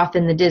play it off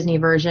in the Disney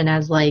version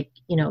as like,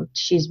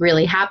 she's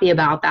really happy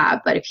about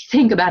that. But if you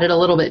think about it a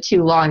little bit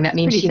too long, that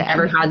means she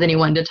never has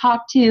anyone to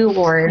talk to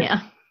or,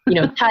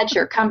 touch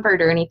or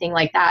comfort or anything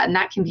like that. And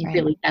that can be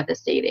really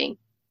devastating.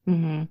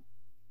 Mm-hmm.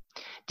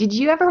 Did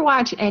you ever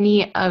watch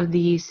any of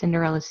the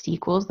Cinderella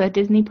sequels that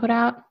Disney put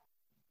out?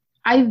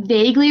 I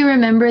vaguely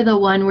remember the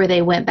one where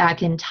they went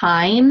back in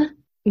time.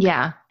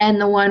 Yeah. And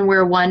the one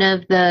where one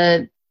of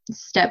the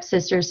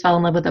stepsisters fell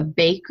in love with a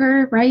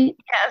baker, right?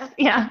 Yes,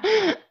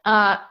 yeah.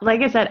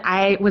 Like I said,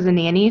 I was a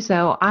nanny,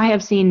 so I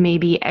have seen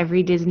maybe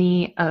every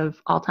Disney of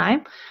all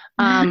time.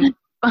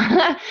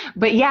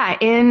 But yeah,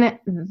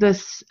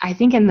 I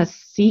think in the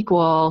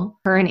sequel,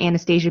 her and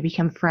Anastasia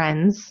become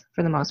friends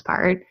for the most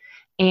part.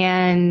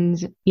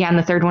 And yeah, in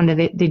the third one,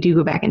 they do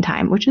go back in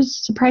time, which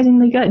is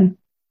surprisingly good.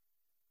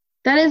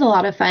 That is a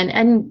lot of fun.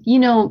 And,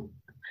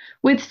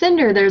 with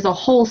Cinder, there's a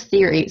whole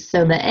series,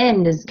 so the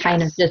end is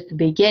kind of just the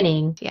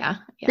beginning. Yeah.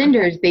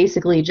 Cinder is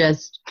basically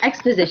just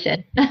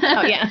exposition.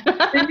 Oh, yeah.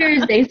 Cinder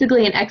is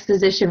basically an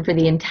exposition for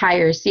the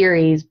entire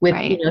series with,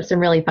 some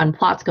really fun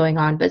plots going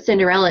on. But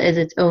Cinderella is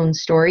its own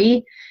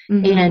story,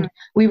 and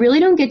we really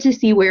don't get to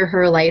see where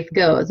her life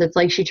goes. It's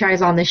like she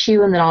tries on the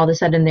shoe, and then all of a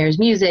sudden there's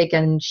music,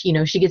 and, she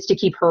gets to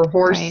keep her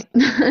horse.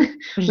 Right.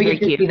 We get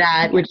to see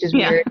that, which is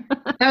weird.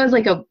 That was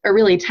like a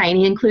really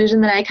tiny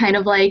inclusion that I kind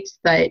of liked,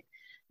 but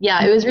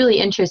yeah, it was really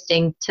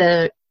interesting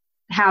to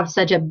have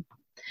such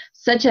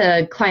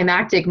a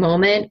climactic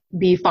moment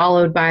be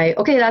followed by,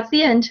 okay, that's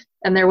the end.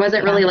 And there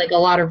wasn't really like a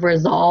lot of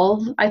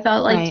resolve, I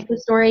felt like, to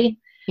the story.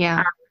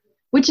 Yeah.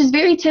 Which is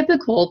very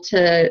typical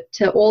to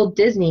old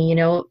Disney,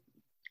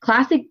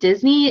 Classic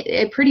Disney,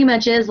 it pretty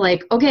much is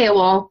like, okay,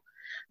 well,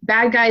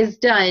 bad guy's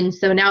done.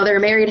 So now they're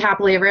married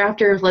happily ever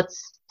after.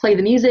 Let's play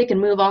the music and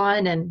move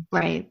on. And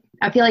I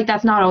feel like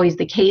that's not always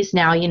the case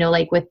now,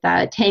 like with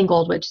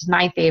Tangled, which is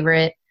my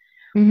favorite.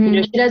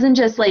 She doesn't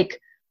just like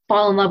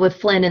fall in love with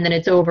Flynn and then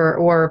it's over,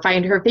 or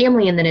find her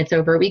family and then it's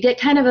over. We get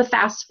kind of a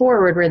fast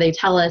forward where they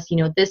tell us,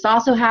 this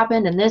also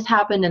happened and this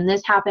happened and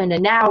this happened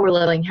and now we're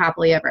living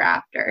happily ever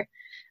after.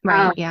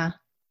 Right. Yeah.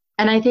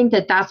 And I think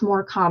that that's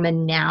more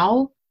common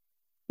now,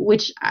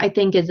 which I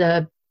think is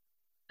a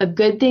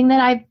good thing that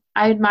I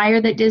admire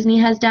that Disney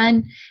has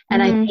done.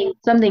 And I think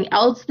something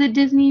else that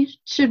Disney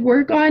should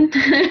work on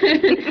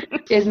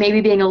is maybe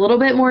being a little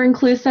bit more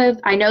inclusive.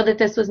 I know that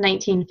this was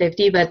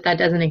 1950, but that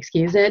doesn't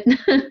excuse it.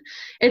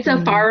 It's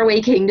a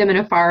faraway kingdom in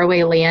a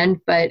faraway land,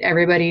 but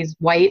everybody's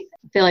white.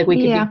 I feel like we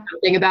could do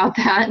something about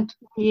that.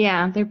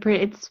 Yeah,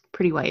 it's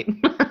pretty white.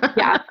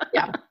 Yeah.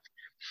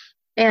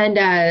 And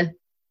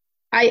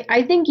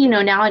I think,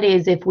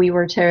 nowadays, if we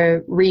were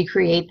to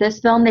recreate this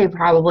film, they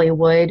probably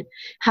would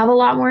have a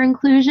lot more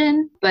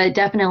inclusion, but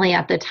definitely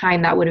at the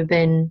time that would have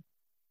been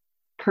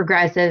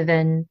progressive.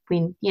 And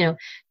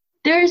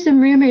there are some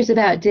rumors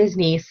about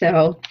Disney,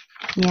 so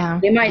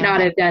they might not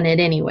have done it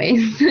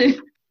anyways.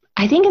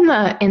 I think in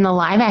the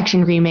live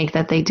action remake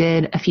that they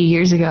did a few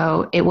years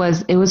ago, it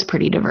was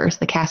pretty diverse.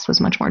 The cast was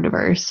much more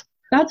diverse.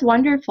 That's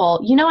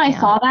wonderful. I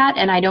saw that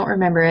and I don't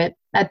remember it.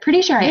 I'm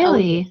pretty sure I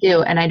always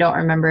do, and I don't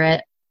remember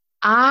it.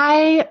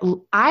 I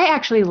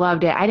actually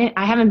loved it.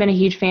 I haven't been a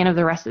huge fan of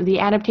the rest of the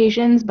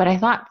adaptations, but I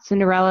thought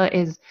Cinderella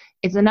is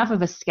enough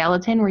of a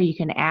skeleton where you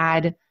can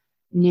add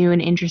new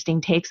and interesting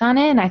takes on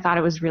it, and I thought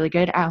it was really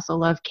good. I also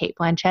love Cate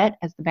Blanchett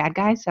as the bad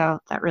guy, so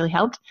that really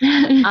helped.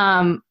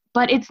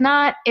 But it's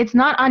not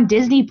on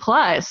Disney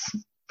Plus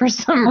for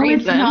some reason.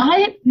 It's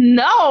not?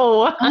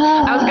 No.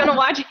 I was gonna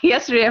watch it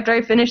yesterday after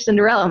I finished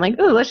Cinderella. I'm like,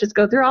 oh, let's just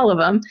go through all of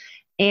them,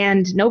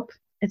 and nope,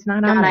 it's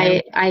not on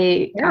there.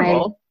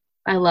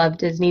 I love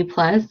Disney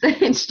Plus.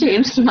 It's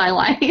changed my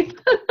life.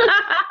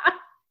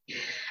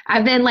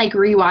 I've been like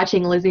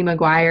rewatching Lizzie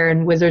McGuire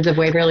and Wizards of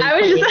Waverly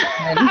Place.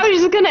 I was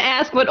just going to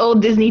ask, what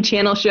old Disney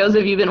Channel shows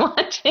have you been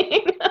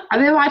watching?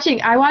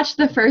 I watched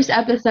the first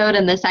episode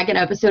and the second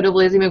episode of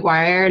Lizzie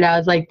McGuire, and I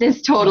was like,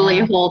 this totally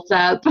holds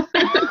up.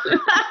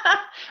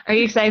 Are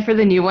you excited for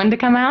the new one to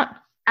come out?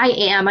 I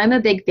am. I'm a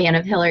big fan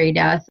of Hilary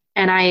Duff,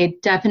 and I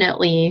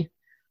definitely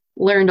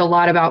learned a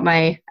lot about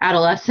my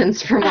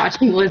adolescence from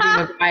watching Lizzie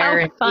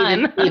McGuire and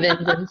Even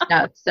Stevens and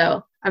stuff.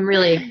 So I'm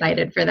really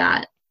excited for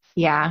that.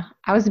 Yeah,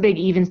 I was a big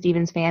Even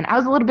Stevens fan. I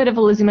was a little bit of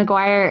a Lizzie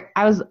McGuire.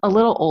 I was a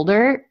little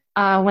older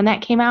when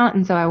that came out,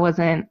 and so I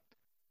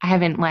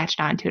haven't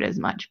latched onto it as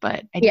much,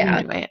 but I did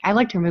enjoy it. I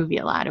liked her movie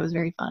a lot. It was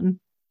very fun.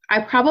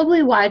 I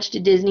probably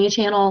watched Disney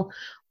Channel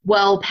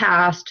well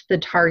past the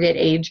target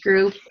age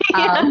group.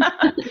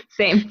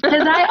 Same.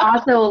 Because I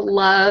still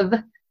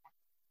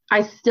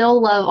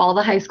love all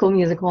the High School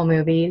Musical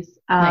movies.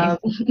 Nice.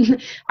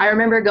 I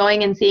remember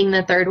going and seeing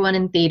the third one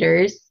in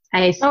theaters.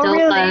 I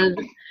still love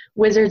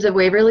Wizards of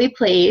Waverly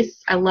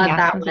Place. I love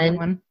that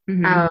one.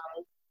 Mm-hmm.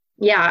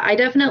 Yeah, I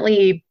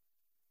definitely,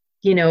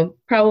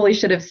 probably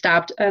should have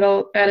stopped at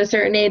a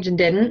certain age and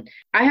didn't.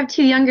 I have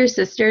two younger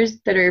sisters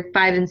that are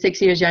 5 and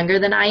 6 years younger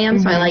than I am,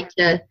 so I like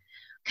to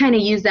kind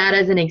of use that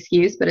as an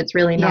excuse, but it's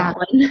really not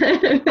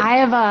one.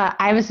 I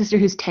have a sister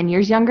who's 10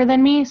 years younger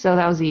than me, so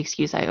that was the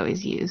excuse I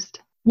always used.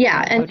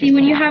 Yeah, and see,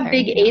 when you have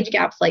big age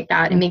gaps like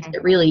that, it makes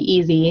it really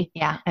easy.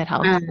 Yeah, it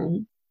helps.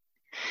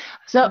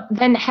 So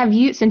then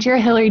since you're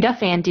a Hilary Duff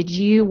fan, did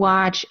you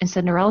watch a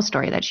Cinderella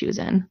story that she was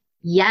in?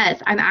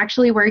 Yes, I'm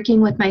actually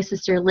working with my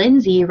sister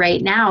Lindsay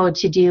right now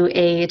to do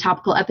a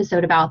topical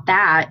episode about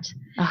that.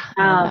 I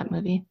love that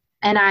movie.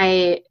 And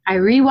I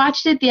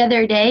rewatched it the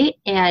other day,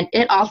 and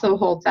it also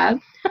holds up.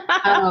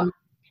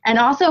 And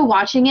also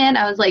watching it,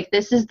 I was like,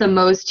 this is the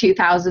most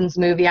 2000s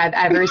movie I've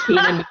ever seen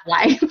in my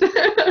life.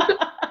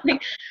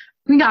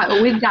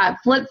 We've got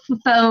flip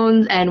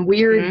phones and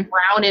weird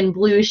brown and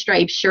blue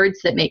striped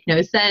shirts that make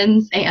no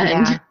sense,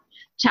 and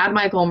Chad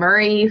Michael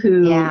Murray,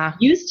 who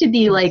used to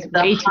be like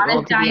the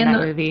hottest guy in the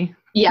movie.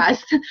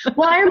 Yes.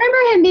 Well, I remember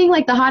him being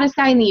like the hottest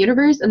guy in the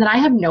universe, and then I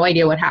have no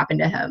idea what happened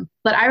to him.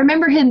 But I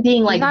remember him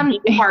being like the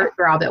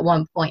heartthrob at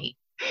one point.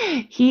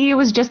 He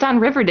was just on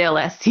Riverdale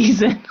last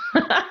season.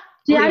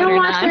 See, I don't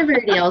watch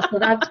Riverdale, so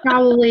that's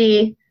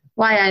probably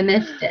why I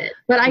missed it.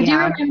 But I do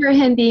remember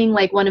him being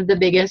like one of the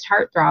biggest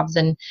heartthrobs,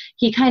 and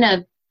he kind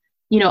of,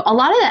 a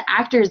lot of the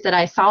actors that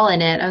I saw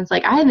in it, I was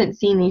like, I haven't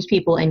seen these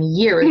people in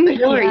years, but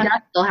Hilary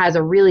Duff still has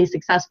a really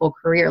successful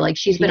career. Like,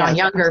 she's been on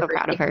Younger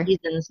for 6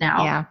 seasons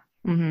now. Yeah.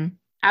 Mm-hmm.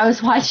 I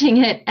was watching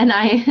it, and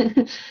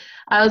I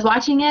was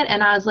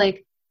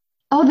like,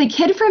 oh, the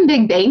kid from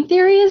Big Bang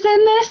Theory is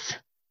in this?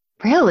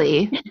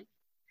 Really?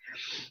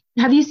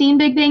 Have you seen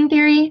Big Bang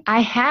Theory?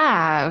 I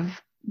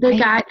have. The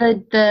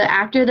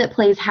actor that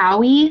plays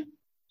Howie.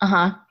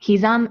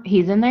 He's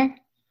in there.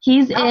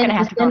 He's in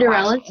the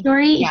Cinderella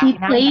story. Yeah,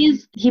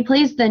 he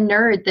plays the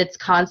nerd that's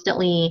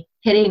constantly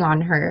hitting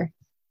on her.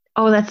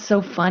 Oh, that's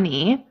so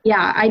funny.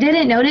 Yeah, I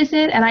didn't notice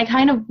it, and I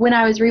kind of, when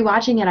I was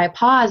rewatching it, I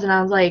paused and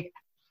I was like,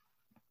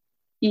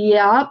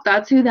 "Yep,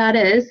 that's who that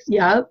is.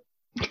 Yep."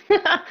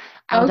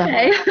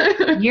 Okay.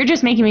 You're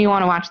just making me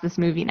want to watch this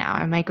movie now.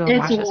 I might go and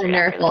watch this. It's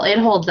wonderful. It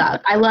holds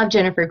up. I love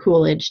Jennifer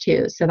Coolidge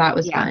too, so that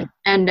was fun.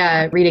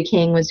 And Rita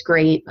King was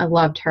great. I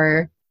loved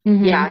her.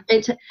 Mm-hmm. Yeah,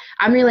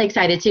 I'm really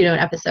excited to do an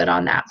episode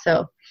on that.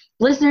 So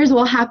listeners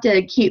will have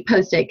to keep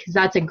posted because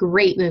that's a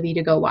great movie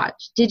to go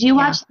watch. Did you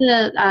watch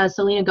the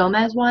Selena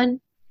Gomez one?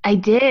 I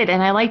did,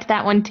 and I liked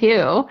that one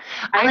too.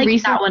 I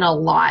liked that one a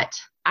lot.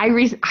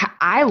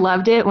 I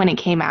loved it when it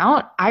came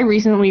out. I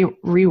recently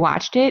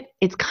rewatched it.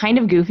 It's kind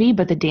of goofy,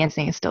 but the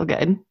dancing is still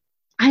good.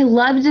 I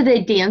loved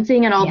the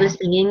dancing and all the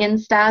singing and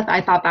stuff.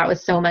 I thought that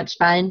was so much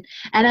fun.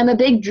 And I'm a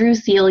big Drew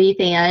Seeley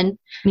fan.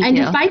 And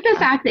despite the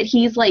fact that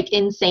he's like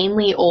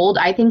insanely old,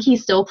 I think he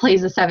still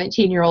plays a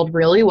 17-year-old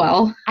really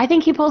well. I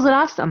think he pulls it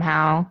off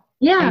somehow.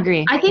 Yeah. I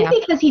agree. I think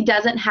because he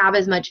doesn't have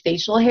as much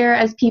facial hair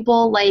as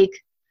people like,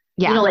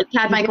 like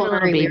Chad Michael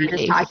Murray we were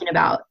just talking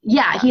about.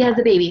 Yeah, he has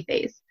a baby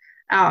face.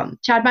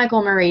 Chad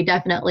Michael Murray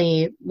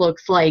definitely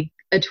looks like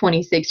a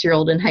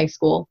 26-year-old in high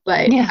school,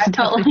 but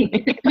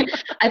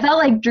I felt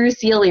like Drew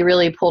Seeley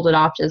really pulled it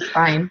off just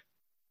fine.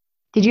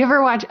 Did you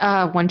ever watch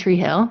One Tree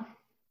Hill?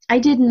 I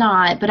did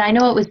not, but I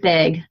know it was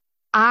big.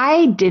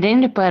 I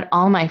didn't, but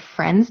all my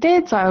friends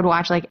did, so I would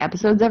watch like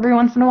episodes every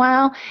once in a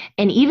while.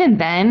 And even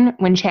then,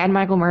 when Chad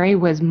Michael Murray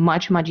was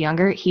much, much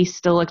younger, he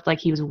still looked like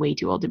he was way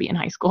too old to be in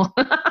high school.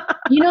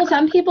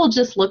 Some people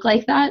just look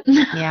like that.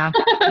 Yeah.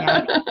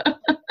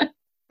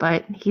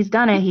 But he's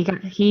done it.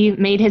 He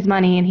made his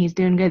money and he's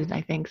doing good,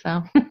 I think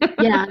so.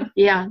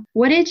 Yeah.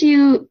 What did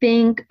you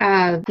think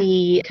of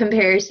the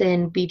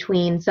comparison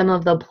between some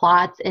of the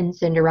plots in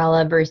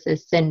Cinderella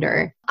versus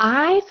Cinder?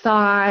 I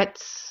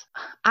thought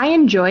I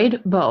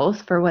enjoyed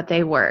both for what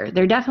they were.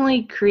 They're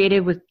definitely created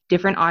with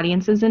different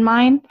audiences in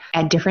mind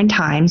at different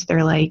times.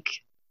 They're like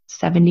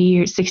 70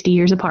 years, 60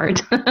 years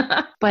apart.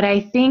 But I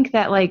think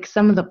that like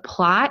some of the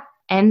plot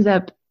ends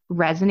up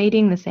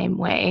resonating the same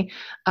way.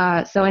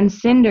 So in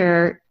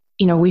Cinder,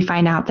 we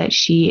find out that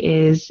she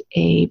is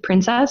a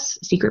princess,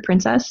 secret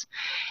princess,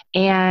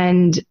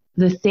 and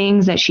the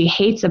things that she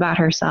hates about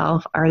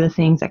herself are the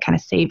things that kind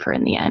of save her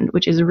in the end,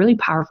 which is a really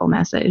powerful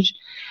message.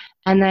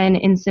 And then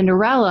in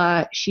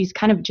Cinderella, she's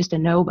kind of just a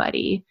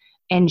nobody,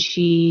 and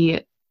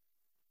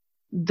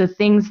the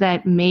things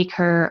that make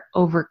her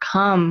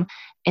overcome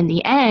in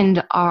the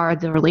end are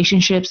the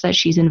relationships that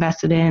she's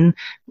invested in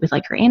with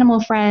like her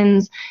animal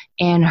friends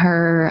and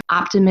her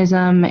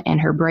optimism and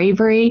her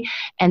bravery.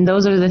 And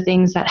those are the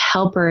things that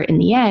help her in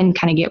the end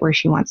kind of get where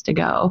she wants to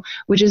go,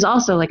 which is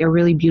also like a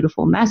really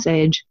beautiful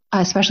message,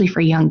 especially for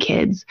young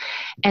kids.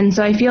 And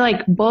so I feel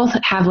like both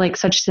have like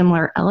such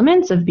similar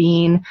elements of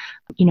being,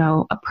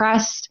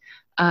 oppressed,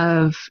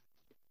 of,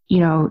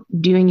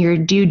 doing your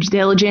due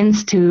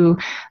diligence to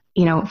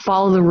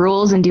follow the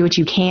rules and do what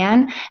you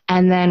can.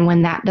 And then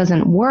when that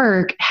doesn't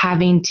work,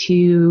 having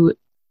to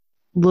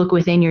look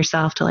within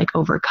yourself to like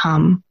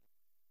overcome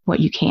what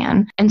you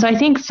can. And so I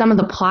think some of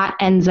the plot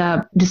ends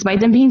up, despite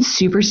them being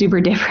super,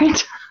 super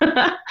different,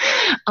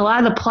 a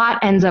lot of the plot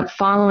ends up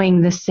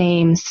following the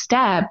same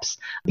steps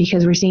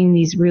because we're seeing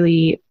these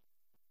really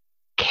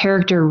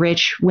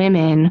character-rich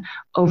women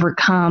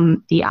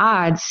overcome the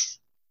odds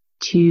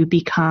to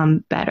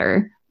become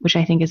better, which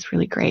I think is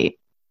really great.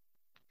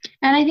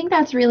 And I think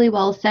that's really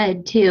well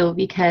said, too,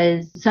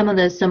 because some of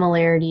the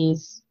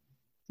similarities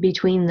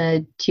between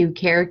the two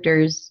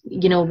characters,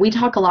 you know, we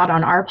talk a lot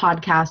on our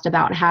podcast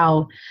about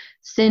how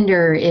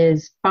Cinder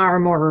is far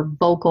more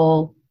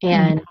vocal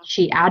and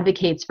she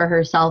advocates for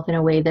herself in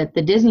a way that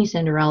the Disney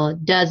Cinderella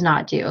does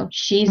not do.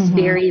 She's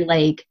very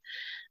like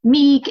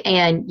meek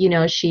and, you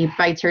know, she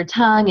bites her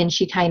tongue and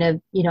she kind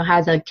of, you know,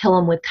 has a kill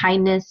 'em with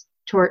kindness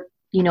toward,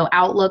 you know,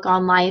 outlook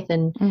on life,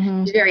 and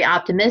she's very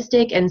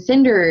optimistic. And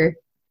Cinder,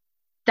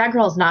 that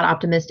girl's not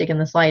optimistic in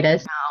the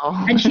slightest. No.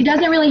 And she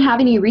doesn't really have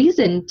any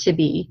reason to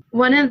be.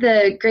 One of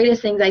the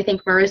greatest things I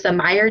think Marissa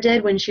Meyer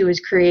did when she was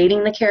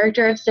creating the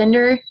character of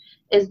Cinder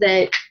is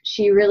that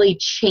she really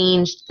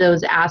changed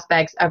those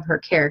aspects of her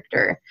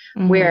character,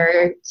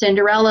 where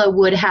Cinderella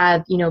would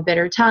have, you know, bit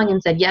her tongue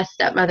and said, yes,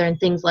 stepmother, and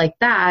things like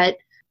that.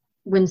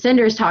 When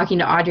Cinder's talking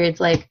to Audrey, it's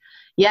like,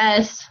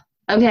 yes,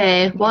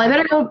 okay, well, I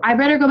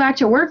better go back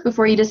to work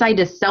before you decide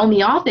to sell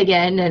me off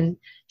again. And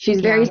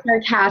she's very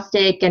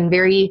sarcastic and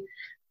very,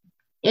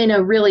 in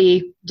a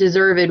really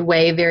deserved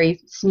way,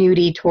 very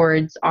snooty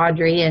towards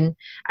Audrey. And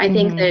I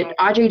think that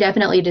Audrey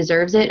definitely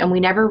deserves it. And we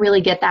never really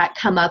get that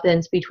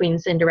comeuppance between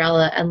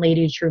Cinderella and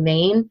Lady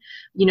Tremaine.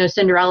 You know,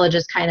 Cinderella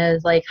just kind of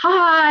is like,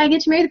 ha, I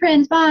get to marry the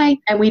prince, bye.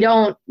 And we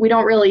don't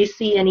really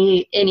see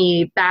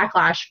any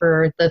backlash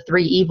for the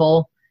three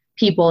evil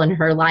people in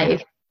her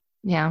life.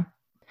 Yeah,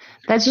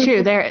 that's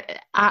true. There,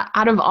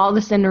 out of all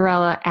the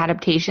Cinderella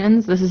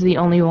adaptations, this is the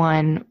only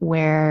one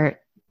where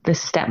the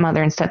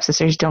stepmother and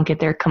stepsisters don't get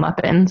their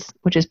comeuppance,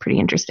 which is pretty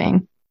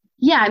interesting.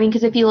 Yeah, I mean,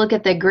 because if you look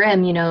at the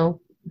Grimm, you know,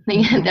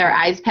 they get their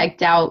eyes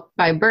pecked out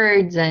by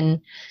birds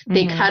and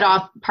they cut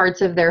off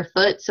parts of their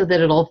foot so that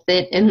it'll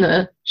fit in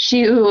the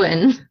shoe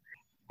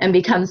and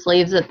become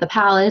slaves at the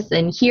palace.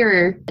 And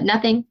here,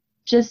 nothing,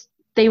 just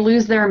they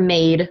lose their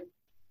maid.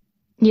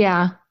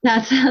 Yeah.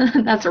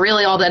 That's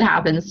really all that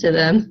happens to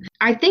them.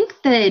 I think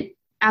that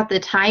at the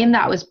time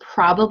that was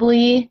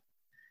probably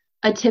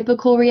a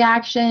typical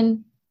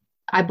reaction.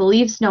 I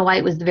believe Snow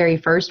White was the very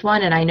first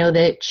one, and I know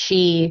that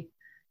she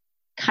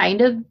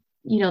kind of,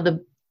 you know,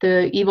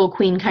 the evil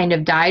queen kind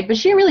of died, but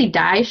she didn't really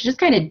die. She just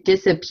kind of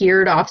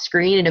disappeared off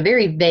screen in a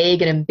very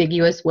vague and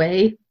ambiguous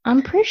way.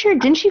 I'm pretty sure,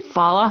 didn't she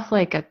fall off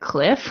like a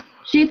cliff?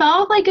 She fell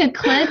off like a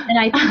cliff, and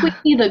I think we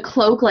see the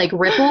cloak like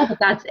ripple, but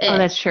that's it. Oh,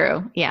 that's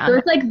true. Yeah. So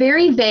it's like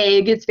very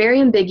vague. It's very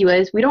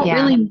ambiguous. We don't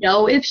really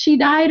know if she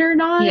died or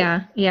not.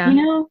 Yeah. You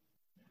know?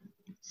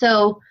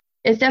 So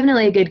it's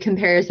definitely a good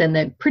comparison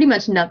that pretty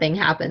much nothing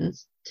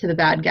happens to the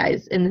bad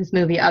guys in this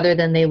movie other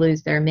than they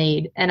lose their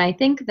maid. And I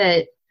think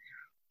that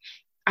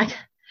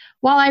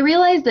while I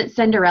realize that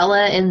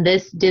Cinderella in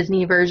this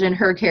Disney version,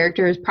 her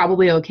character is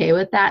probably okay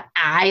with that,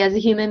 I, as a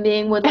human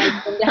being, would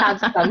like them to have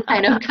some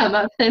kind of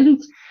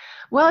comeuppance.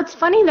 Well, it's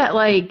funny that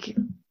like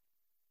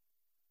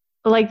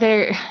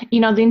they're, you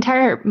know, the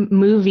entire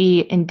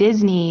movie in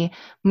Disney,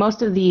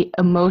 most of the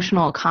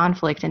emotional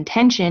conflict and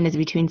tension is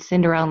between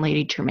Cinderella and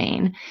Lady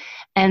Tremaine.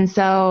 And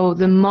so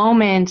the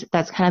moment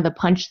that's kind of the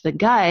punch to the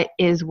gut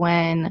is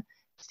when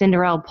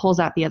Cinderella pulls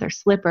out the other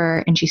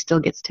slipper and she still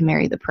gets to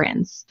marry the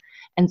prince.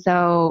 And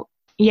so,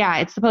 yeah,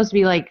 it's supposed to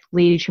be like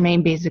Lady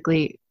Tremaine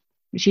basically,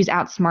 she's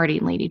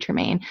outsmarting Lady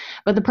Tremaine.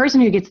 But the person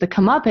who gets the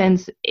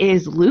comeuppance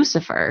is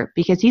Lucifer,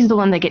 because he's the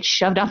one that gets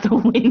shoved out the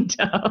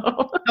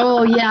window.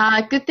 Oh, yeah.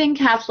 Good thing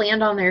cats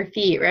land on their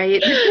feet,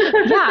 right?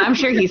 Yeah, I'm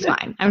sure he's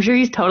fine. I'm sure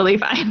he's totally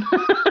fine.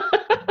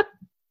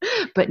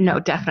 But no,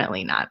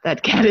 definitely not.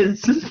 That cat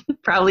is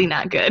probably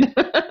not good.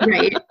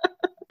 Right.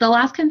 The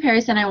last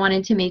comparison I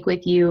wanted to make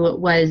with you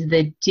was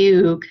the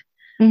Duke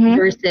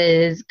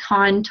versus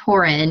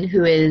Contorin,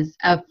 who is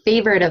a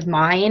favorite of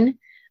mine.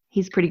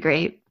 He's pretty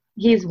great.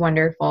 He's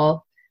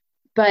wonderful.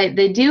 But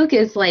the Duke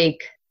is like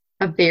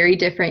a very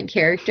different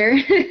character.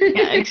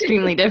 Yeah,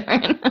 extremely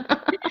different.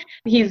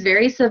 He's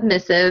very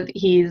submissive.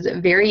 He's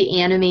very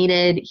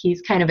animated.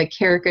 He's kind of a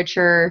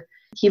caricature.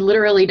 He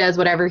literally does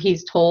whatever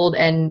he's told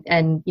and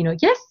you know,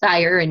 yes,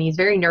 sire. And he's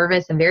very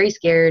nervous and very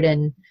scared.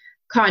 And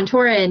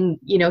Contorin,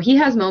 you know, he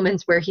has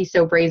moments where he's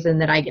so brazen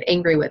that I get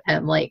angry with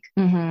him. Like,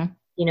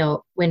 you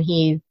know, when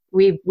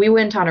we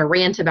went on a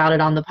rant about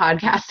it on the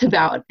podcast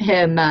about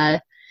him,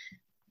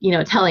 you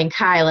know, telling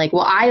Kai, like,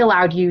 well, I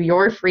allowed you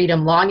your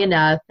freedom long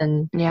enough.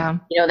 And, yeah,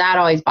 you know, that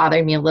always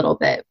bothered me a little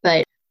bit.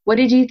 But what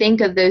did you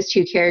think of those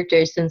two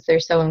characters, since they're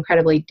so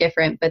incredibly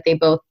different, but they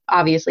both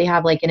obviously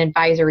have like an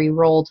advisory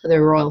role to the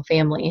royal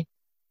family?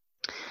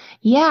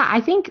 Yeah,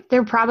 I think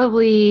they're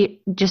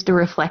probably just a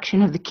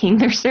reflection of the king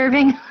they're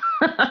serving.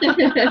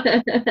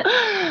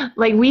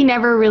 Like, we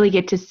never really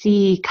get to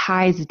see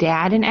Kai's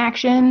dad in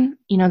action.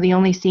 You know, the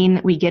only scene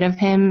that we get of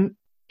him,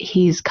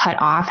 he's cut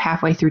off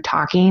halfway through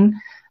talking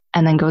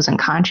and then goes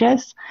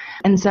unconscious.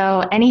 And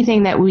so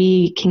anything that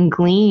we can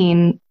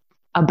glean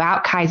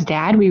about Kai's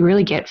dad we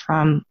really get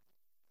from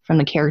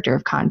the character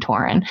of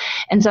Contorin.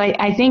 And so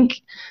I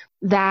think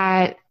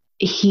that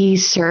he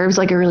serves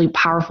like a really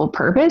powerful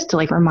purpose to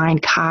like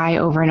remind Kai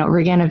over and over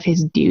again of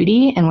his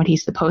duty and what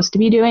he's supposed to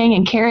be doing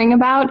and caring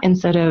about,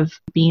 instead of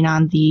being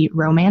on the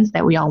romance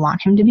that we all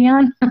want him to be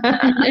on.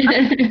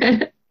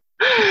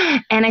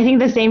 And I think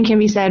the same can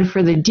be said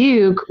for the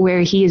Duke,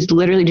 where he is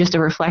literally just a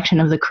reflection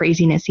of the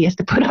craziness he has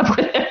to put up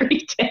with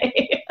every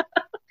day.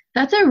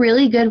 That's a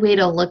really good way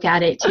to look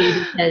at it too,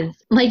 because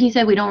like you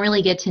said, we don't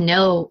really get to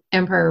know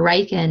Emperor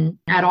Riken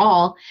at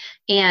all.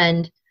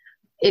 And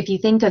if you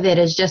think of it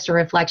as just a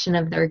reflection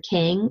of their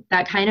king,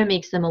 that kind of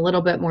makes them a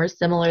little bit more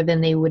similar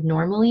than they would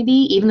normally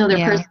be, even though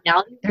their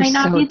personalities might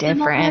not be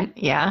different.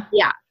 Similar.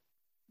 Yeah.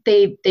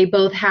 They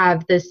both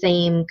have the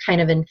same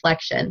kind of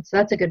inflection. So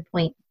that's a good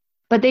point.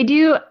 But they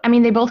do, I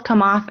mean, they both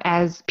come off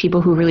as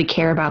people who really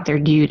care about their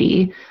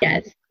duty.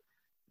 Yes.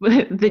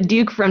 The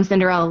Duke from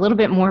Cinderella, a little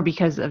bit more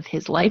because of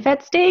his life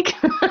at stake,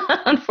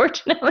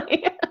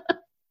 unfortunately.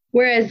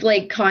 Whereas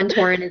like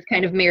Contorin is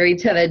kind of married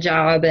to the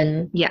job.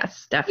 And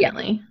yes,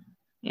 definitely.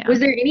 Yeah. Was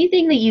there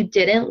anything that you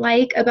didn't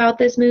like about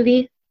this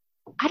movie?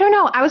 I don't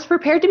know. I was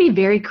prepared to be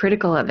very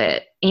critical of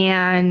it.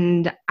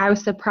 And I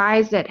was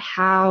surprised at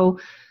how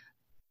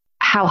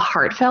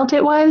heartfelt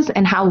it was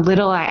and how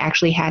little I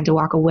actually had to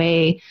walk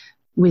away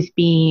with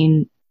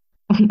being,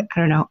 I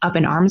don't know, up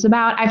in arms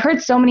about. I've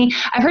heard so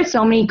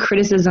many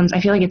criticisms. I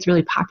feel like it's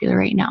really popular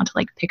right now to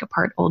like pick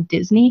apart old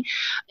Disney.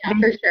 Yeah,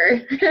 for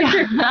sure.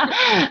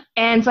 Yeah.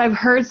 And so I've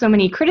heard so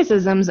many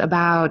criticisms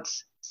about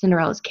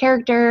Cinderella's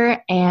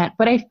character,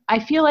 but I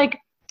feel like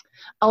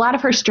a lot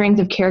of her strength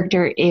of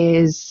character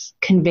is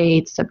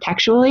conveyed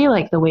subtextually,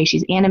 like the way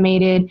she's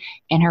animated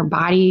and her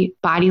body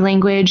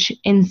language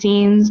in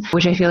scenes,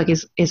 which I feel like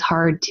is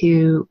hard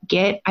to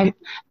get. I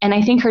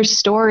think her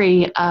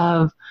story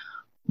of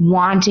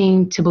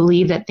wanting to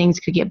believe that things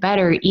could get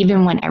better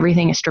even when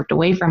everything is stripped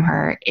away from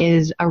her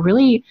is a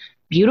really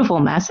beautiful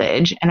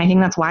message. And I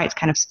think that's why it's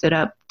kind of stood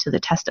up to the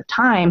test of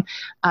time.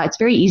 It's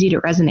very easy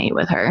to resonate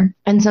with her.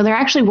 And so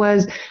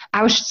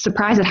I was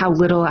surprised at how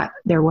little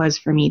there was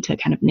for me to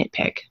kind of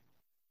nitpick.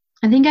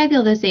 I think I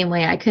feel the same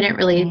way. I couldn't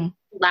really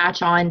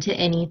latch on to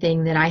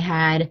anything that I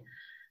had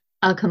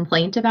a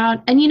complaint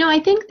about. And, I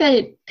think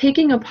that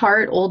picking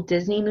apart old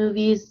Disney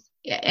movies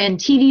and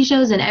TV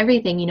shows and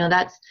everything,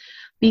 that's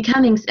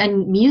becoming,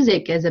 and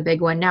music is a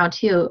big one now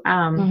too.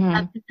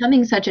 That's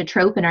becoming such a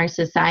trope in our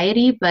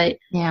society, but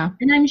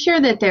and I'm sure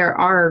that there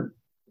are,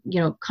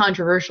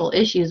 controversial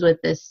issues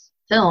with this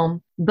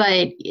film,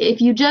 but if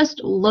you just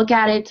look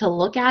at it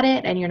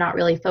and you're not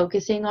really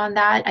focusing on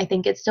that, I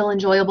think it's still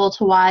enjoyable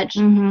to watch.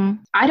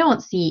 I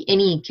don't see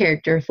any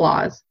character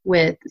flaws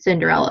with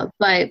Cinderella,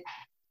 but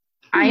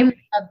I'm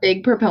a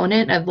big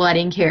proponent of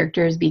letting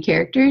characters be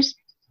characters.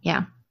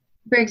 Yeah.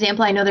 For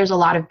example, I know there's a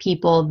lot of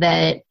people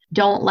that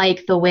don't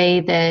like the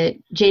way that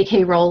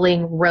J.K.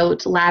 Rowling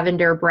wrote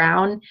Lavender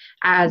Brown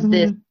as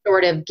this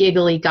sort of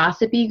giggly,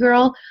 gossipy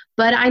girl.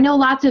 But I know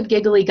lots of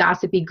giggly,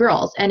 gossipy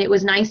girls, and it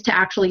was nice to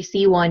actually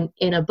see one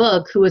in a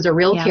book who was a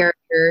real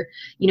character.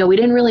 We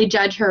didn't really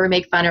judge her or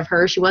make fun of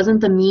her. She wasn't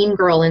the mean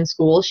girl in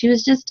school. She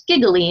was just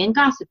giggly and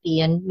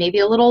gossipy and maybe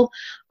a little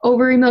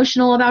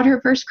over-emotional about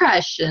her first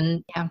crush.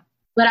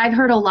 But I've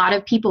heard a lot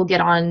of people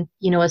get on,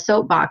 a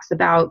soapbox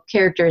about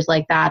characters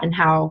like that and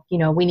how,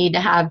 we need to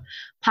have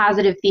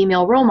positive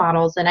female role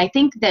models. And I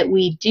think that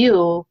we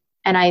do,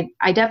 and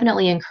I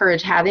definitely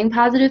encourage having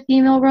positive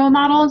female role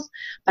models,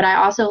 but I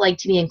also like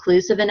to be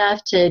inclusive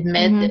enough to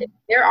admit that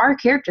there are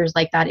characters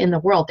like that in the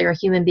world. There are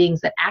human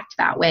beings that act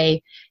that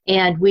way,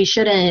 and we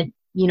shouldn't,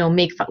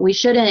 we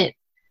shouldn't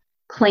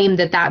claim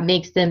that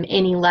makes them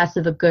any less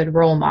of a good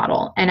role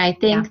model. And I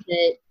think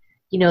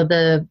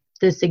that,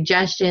 the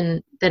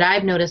suggestion that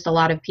I've noticed a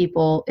lot of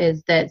people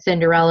is that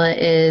Cinderella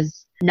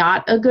is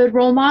not a good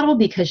role model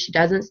because she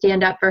doesn't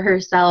stand up for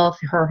herself.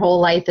 Her whole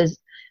life is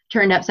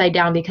turned upside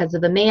down because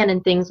of a man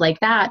and things like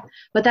that.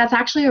 But that's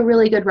actually a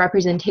really good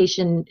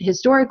representation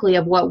historically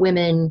of what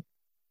women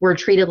were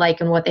treated like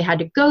and what they had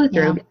to go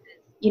through.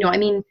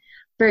 Yeah.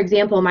 For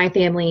example, my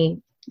family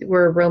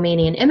were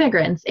Romanian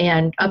immigrants,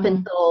 and up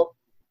until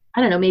I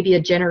don't know, maybe a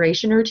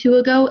generation or two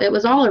ago, it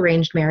was all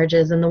arranged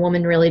marriages and the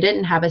woman really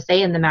didn't have a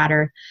say in the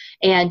matter.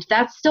 And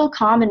that's still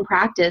common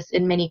practice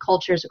in many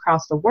cultures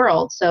across the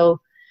world. So,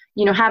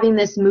 having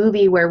this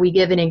movie where we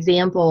give an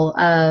example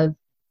of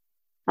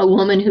a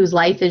woman whose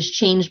life is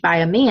changed by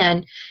a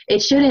man,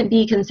 it shouldn't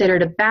be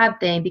considered a bad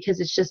thing because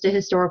it's just a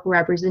historical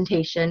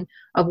representation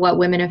of what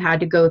women have had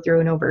to go through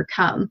and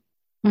overcome.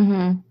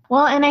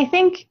 Well, and I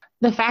think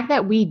the fact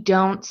that we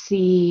don't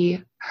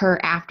see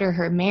her after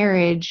her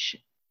marriage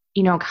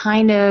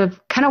kind of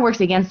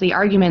works against the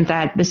argument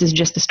that this is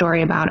just a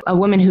story about a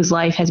woman whose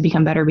life has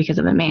become better because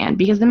of a man,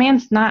 because the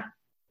man's not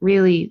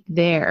really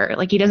there.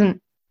 Like, he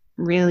doesn't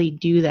really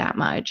do that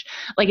much.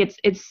 Like,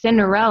 it's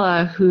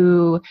Cinderella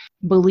who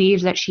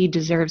believes that she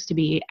deserves to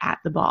be at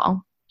the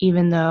ball,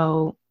 even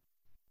though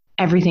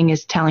everything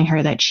is telling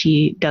her that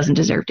she doesn't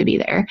deserve to be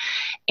there.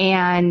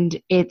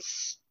 And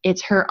it's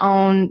her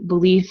own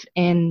belief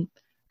in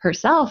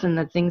herself and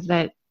the things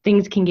that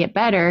things can get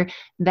better,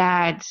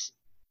 that,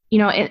 you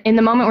know, in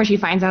the moment where she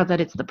finds out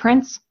that it's the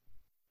prince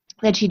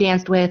that she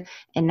danced with,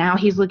 and now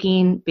he's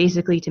looking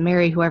basically to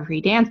marry whoever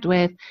he danced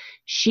with,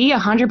 she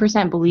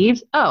 100%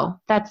 believes, oh,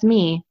 that's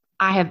me.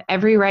 I have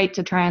every right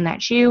to try on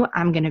that shoe.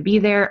 I'm going to be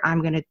there.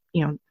 I'm going to,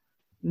 you know,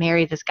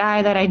 marry this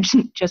guy that I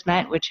just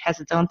met, which has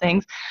its own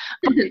things.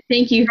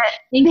 Thank you.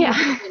 Thank you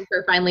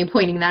for finally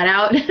pointing that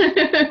out.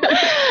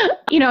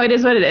 You know, it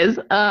is what it is.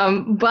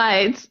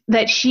 But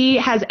that she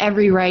has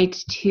every right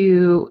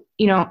to,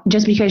 you know,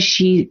 just because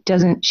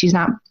she's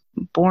not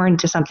born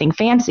to something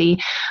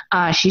fancy,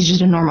 she's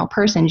just a normal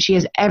person. She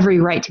has every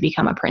right to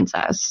become a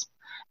princess.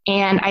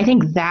 And I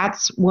think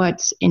that's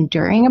what's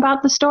enduring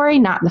about the story,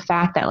 not the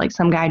fact that like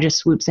some guy just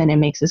swoops in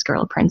and makes this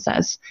girl a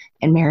princess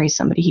and marries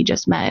somebody he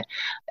just met.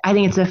 I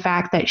think it's the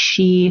fact that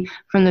she,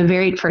 from the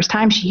very first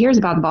time she hears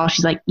about the ball,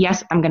 she's like,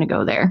 yes, I'm going to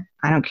go there.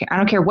 I don't care. I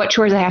don't care what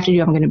chores I have to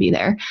do. I'm going to be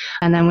there.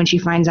 And then when she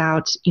finds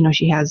out, you know,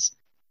 she has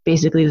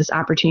basically this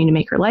opportunity to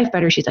make her life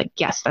better, she's like,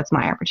 yes, that's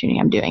my opportunity.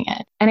 I'm doing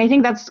it. And I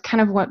think that's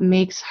kind of what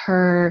makes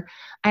her,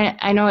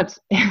 I know it's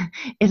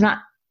not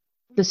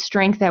the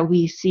strength that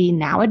we see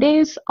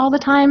nowadays all the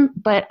time,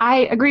 but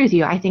I agree with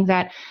you. I think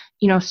that,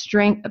 you know,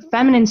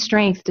 feminine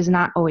strength does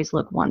not always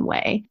look one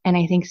way. And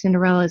I think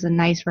Cinderella is a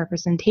nice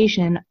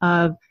representation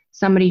of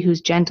somebody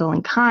who's gentle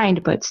and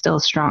kind, but still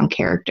a strong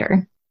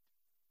character.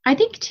 I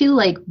think too,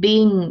 like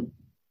being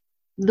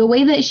the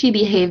way that she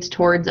behaves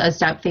towards a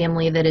step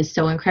family that is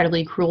so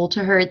incredibly cruel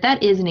to her,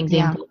 that is an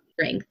example of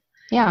strength.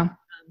 Yeah.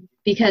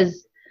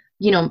 Because,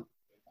 you know,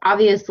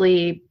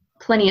 obviously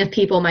plenty of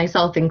people,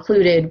 myself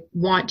included,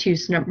 want to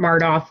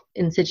smart off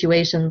in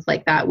situations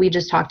like that. We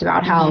just talked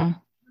about how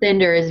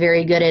Cinder is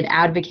very good at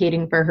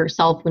advocating for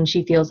herself when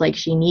she feels like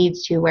she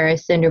needs to,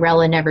 whereas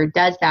Cinderella never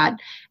does that.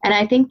 And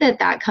I think that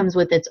that comes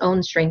with its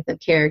own strength of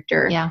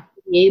character. Yeah.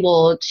 Be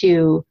able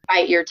to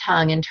bite your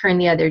tongue and turn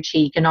the other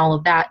cheek and all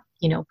of that,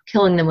 you know,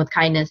 killing them with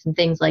kindness and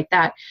things like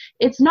that.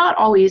 It's not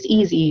always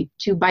easy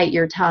to bite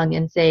your tongue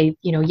and say,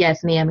 you know,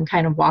 yes, ma'am, and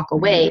kind of walk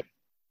away.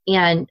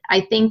 And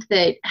I think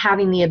that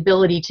having the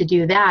ability to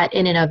do that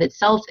in and of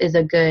itself is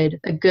a good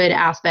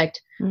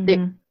aspect.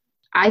 That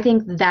I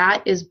think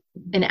that is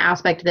an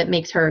aspect that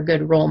makes her a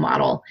good role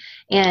model.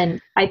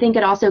 And I think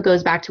it also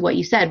goes back to what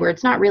you said, where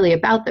it's not really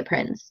about the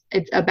prince.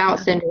 It's about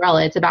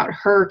Cinderella. It's about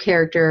her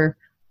character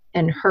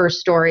and her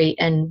story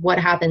and what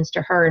happens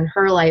to her in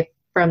her life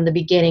from the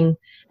beginning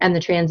and the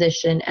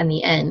transition and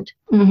the end.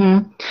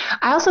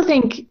 I also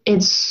think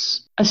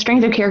it's a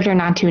strength of character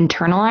not to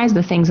internalize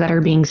the things that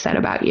are being said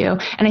about you.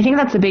 And I think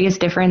that's the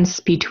biggest difference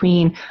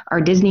between our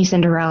Disney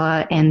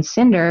Cinderella and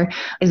Cinder,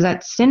 is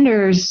that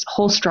Cinder's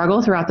whole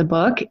struggle throughout the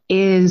book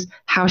is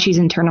how she's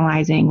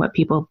internalizing what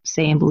people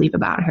say and believe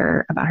about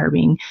her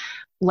being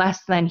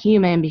less than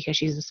human because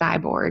she's a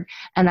cyborg.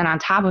 And then on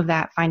top of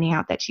that, finding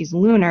out that she's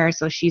lunar,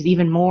 so she's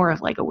even more of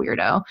like a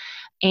weirdo.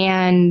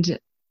 And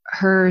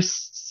her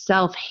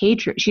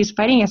self-hatred, she's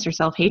fighting against her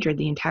self-hatred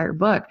the entire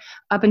book,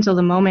 up until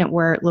the moment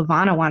where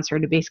Levana wants her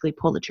to basically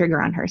pull the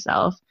trigger on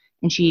herself.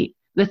 And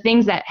the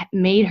things that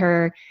made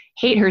her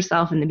hate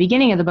herself in the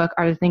beginning of the book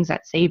are the things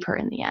that save her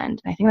in the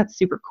end. And I think that's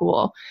super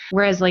cool.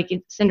 Whereas like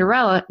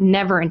Cinderella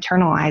never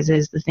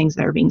internalizes the things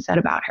that are being said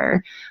about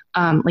her.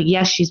 Like,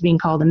 yes, she's being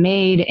called a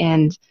maid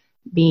and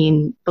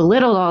being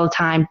belittled all the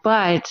time,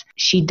 but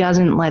she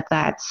doesn't let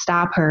that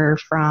stop her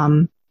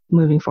from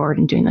moving forward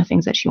and doing the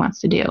things that she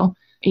wants to do.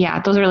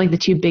 Yeah, those are like the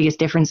two biggest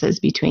differences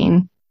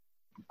between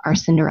our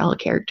Cinderella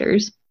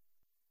characters.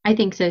 I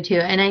think so too.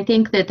 And I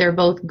think that they're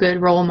both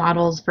good role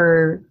models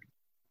for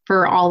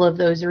all of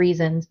those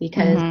reasons,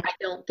 because I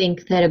don't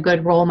think that a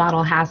good role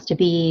model has to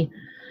be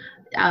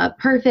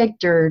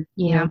perfect or,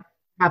 you know,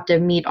 have to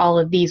meet all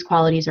of these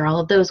qualities or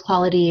all of those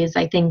qualities.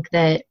 I think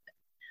that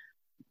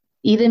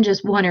even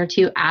just one or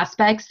two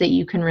aspects that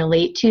you can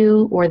relate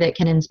to or that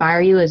can inspire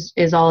you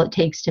is all it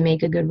takes to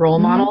make a good role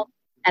model.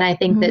 And I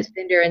think that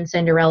Cinder and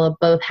Cinderella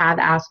both have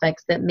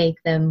aspects that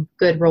make them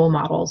good role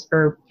models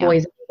for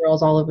boys and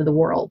girls all over the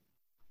world.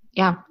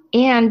 Yeah.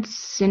 And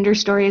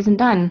Cinder's story isn't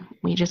done.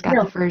 We just got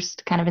the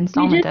first kind of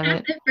installment of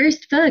it. The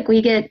first book.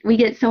 We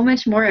get so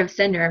much more of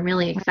Cinder. I'm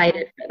really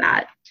excited for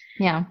that.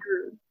 Yeah.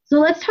 So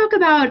let's talk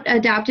about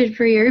Adapted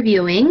for Your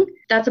Viewing.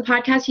 That's a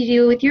podcast you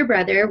do with your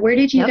brother. Where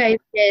did you guys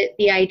get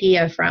the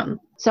idea from?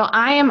 So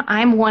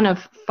I'm one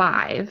of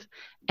 5.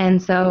 And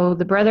so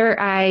the brother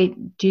I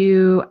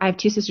have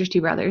 2 sisters,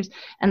 2 brothers,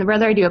 and the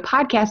brother I do a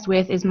podcast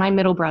with is my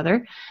middle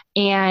brother.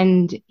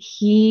 And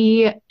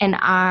he and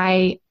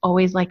I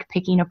always like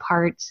picking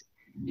apart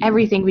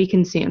everything we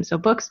consume. So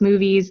books,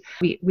 movies,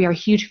 we are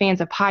huge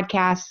fans of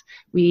podcasts.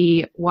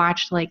 We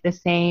watch like the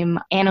same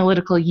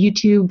analytical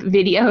YouTube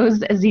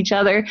videos as each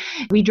other.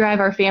 We drive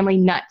our family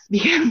nuts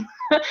because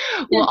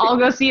we'll all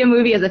go see a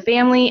movie as a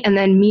family, and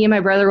then me and my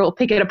brother will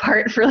pick it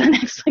apart for the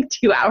next like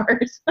 2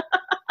 hours.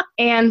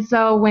 And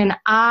so when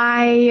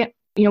I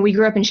We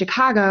grew up in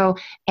Chicago,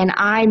 and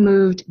I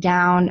moved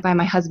down by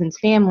my husband's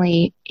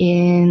family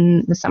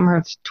in the summer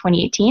of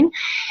 2018.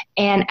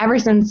 And ever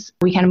since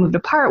we kind of moved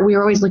apart, we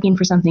were always looking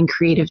for something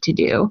creative to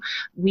do.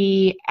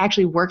 We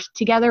actually worked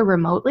together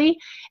remotely,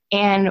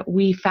 and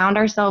we found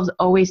ourselves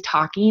always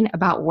talking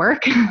about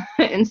work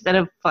instead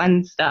of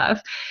fun stuff.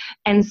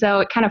 And so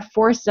it kind of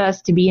forced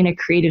us to be in a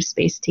creative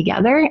space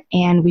together,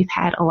 and we've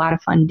had a lot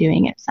of fun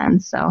doing it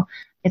since. So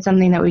it's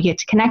something that we get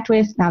to connect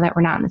with now that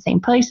we're not in the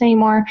same place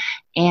anymore,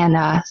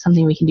 and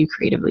something we can do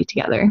creatively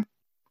together.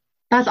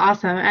 That's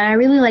awesome. And I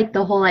really like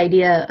the whole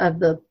idea of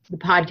the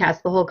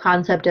podcast, the whole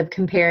concept of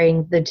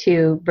comparing the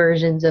two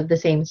versions of the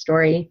same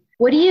story.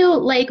 What do you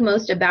like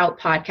most about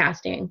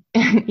podcasting?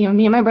 Me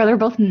and my brother are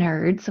both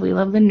nerds, so we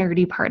love the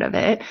nerdy part of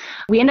it.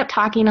 We end up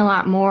talking a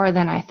lot more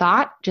than I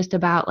thought, just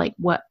about like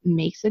what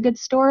makes a good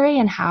story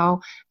and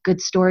how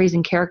good stories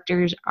and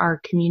characters are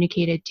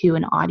communicated to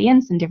an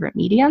audience in different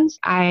mediums.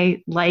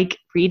 I like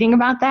reading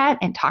about that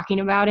and talking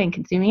about it and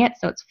consuming it,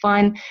 so it's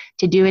fun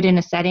to do it in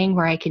a setting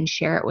where I can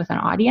share it with an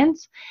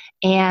audience,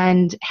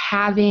 and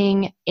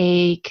having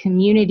a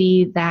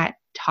community that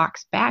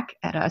talks back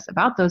at us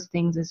about those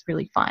things is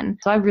really fun.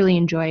 So I've really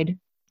enjoyed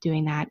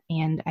doing that,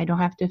 and I don't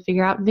have to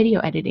figure out video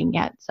editing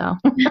yet. So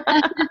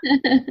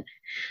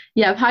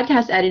yeah,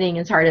 podcast editing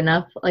is hard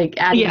enough. Like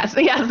adding. Yes,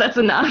 that's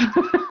enough.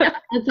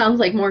 It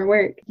sounds like more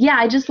work. Yeah,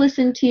 I just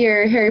listened to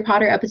your Harry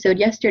Potter episode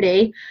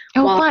yesterday.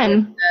 Oh, while fun.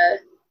 I was,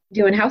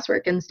 doing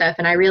housework and stuff,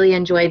 and I really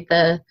enjoyed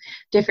the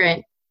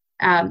different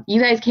you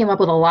guys came up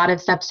with a lot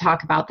of stuff to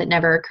talk about that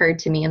never occurred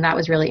to me, and that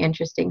was really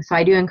interesting. So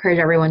I do encourage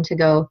everyone to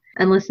go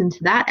and listen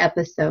to that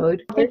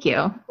episode. Thank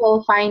you.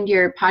 We'll find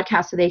your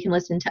podcast so they can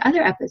listen to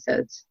other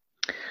episodes.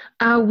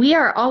 We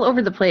are all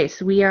over the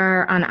place. We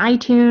are on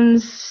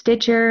iTunes,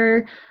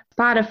 Stitcher,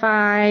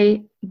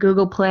 Spotify,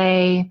 Google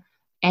Play,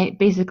 and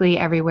basically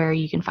everywhere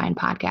you can find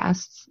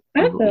podcasts.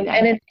 Awesome.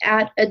 And it's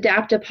at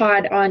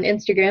Adaptapod on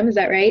Instagram. Is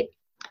that right?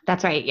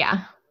 That's right.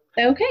 Yeah.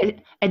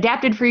 Okay.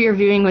 Adapted for your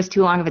viewing was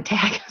too long of a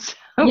tag, so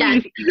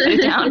yes. we cut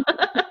it down.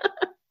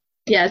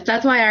 Yes,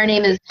 that's why our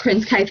name is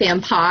Prince Kai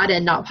Fan Pod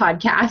and not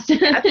podcast.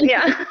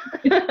 Yeah.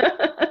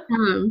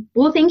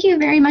 Well, thank you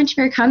very much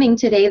for coming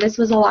today. This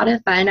was a lot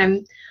of fun.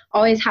 I'm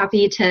always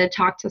happy to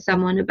talk to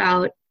someone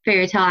about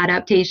fairy tale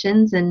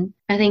adaptations, and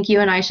I think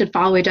you and I should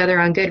follow each other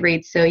on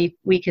Goodreads so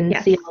we can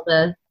see all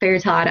the fairy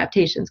tale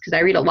adaptations, because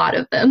I read a lot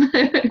of them.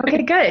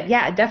 Okay, good.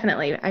 Yeah,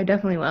 definitely. I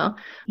definitely will.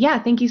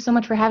 Yeah, thank you so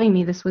much for having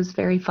me. This was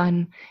very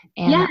fun,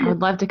 and I would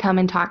love to come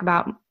and talk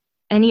about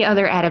any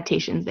other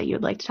adaptations that you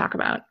would like to talk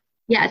about.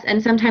 Yes,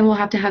 and sometime we'll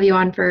have to have you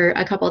on for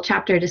a couple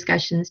chapter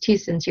discussions too,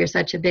 since you're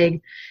such a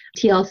big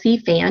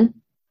TLC fan.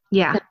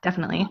 Yeah,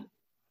 definitely.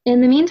 In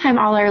the meantime,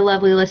 all our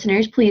lovely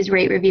listeners, please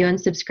rate, review, and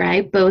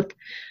subscribe, both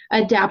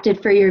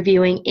Adapted for Your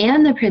Viewing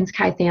and the Prince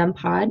Kai Fan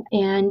Pod,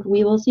 and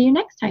we will see you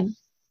next time.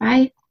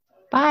 Bye.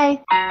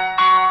 Bye.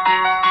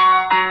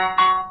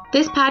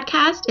 This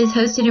podcast is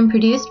hosted and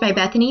produced by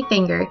Bethany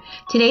Finger.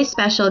 Today's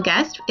special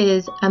guest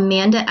is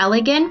Amanda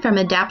Elligan from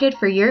Adapted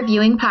for Your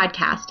Viewing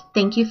podcast.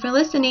 Thank you for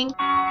listening.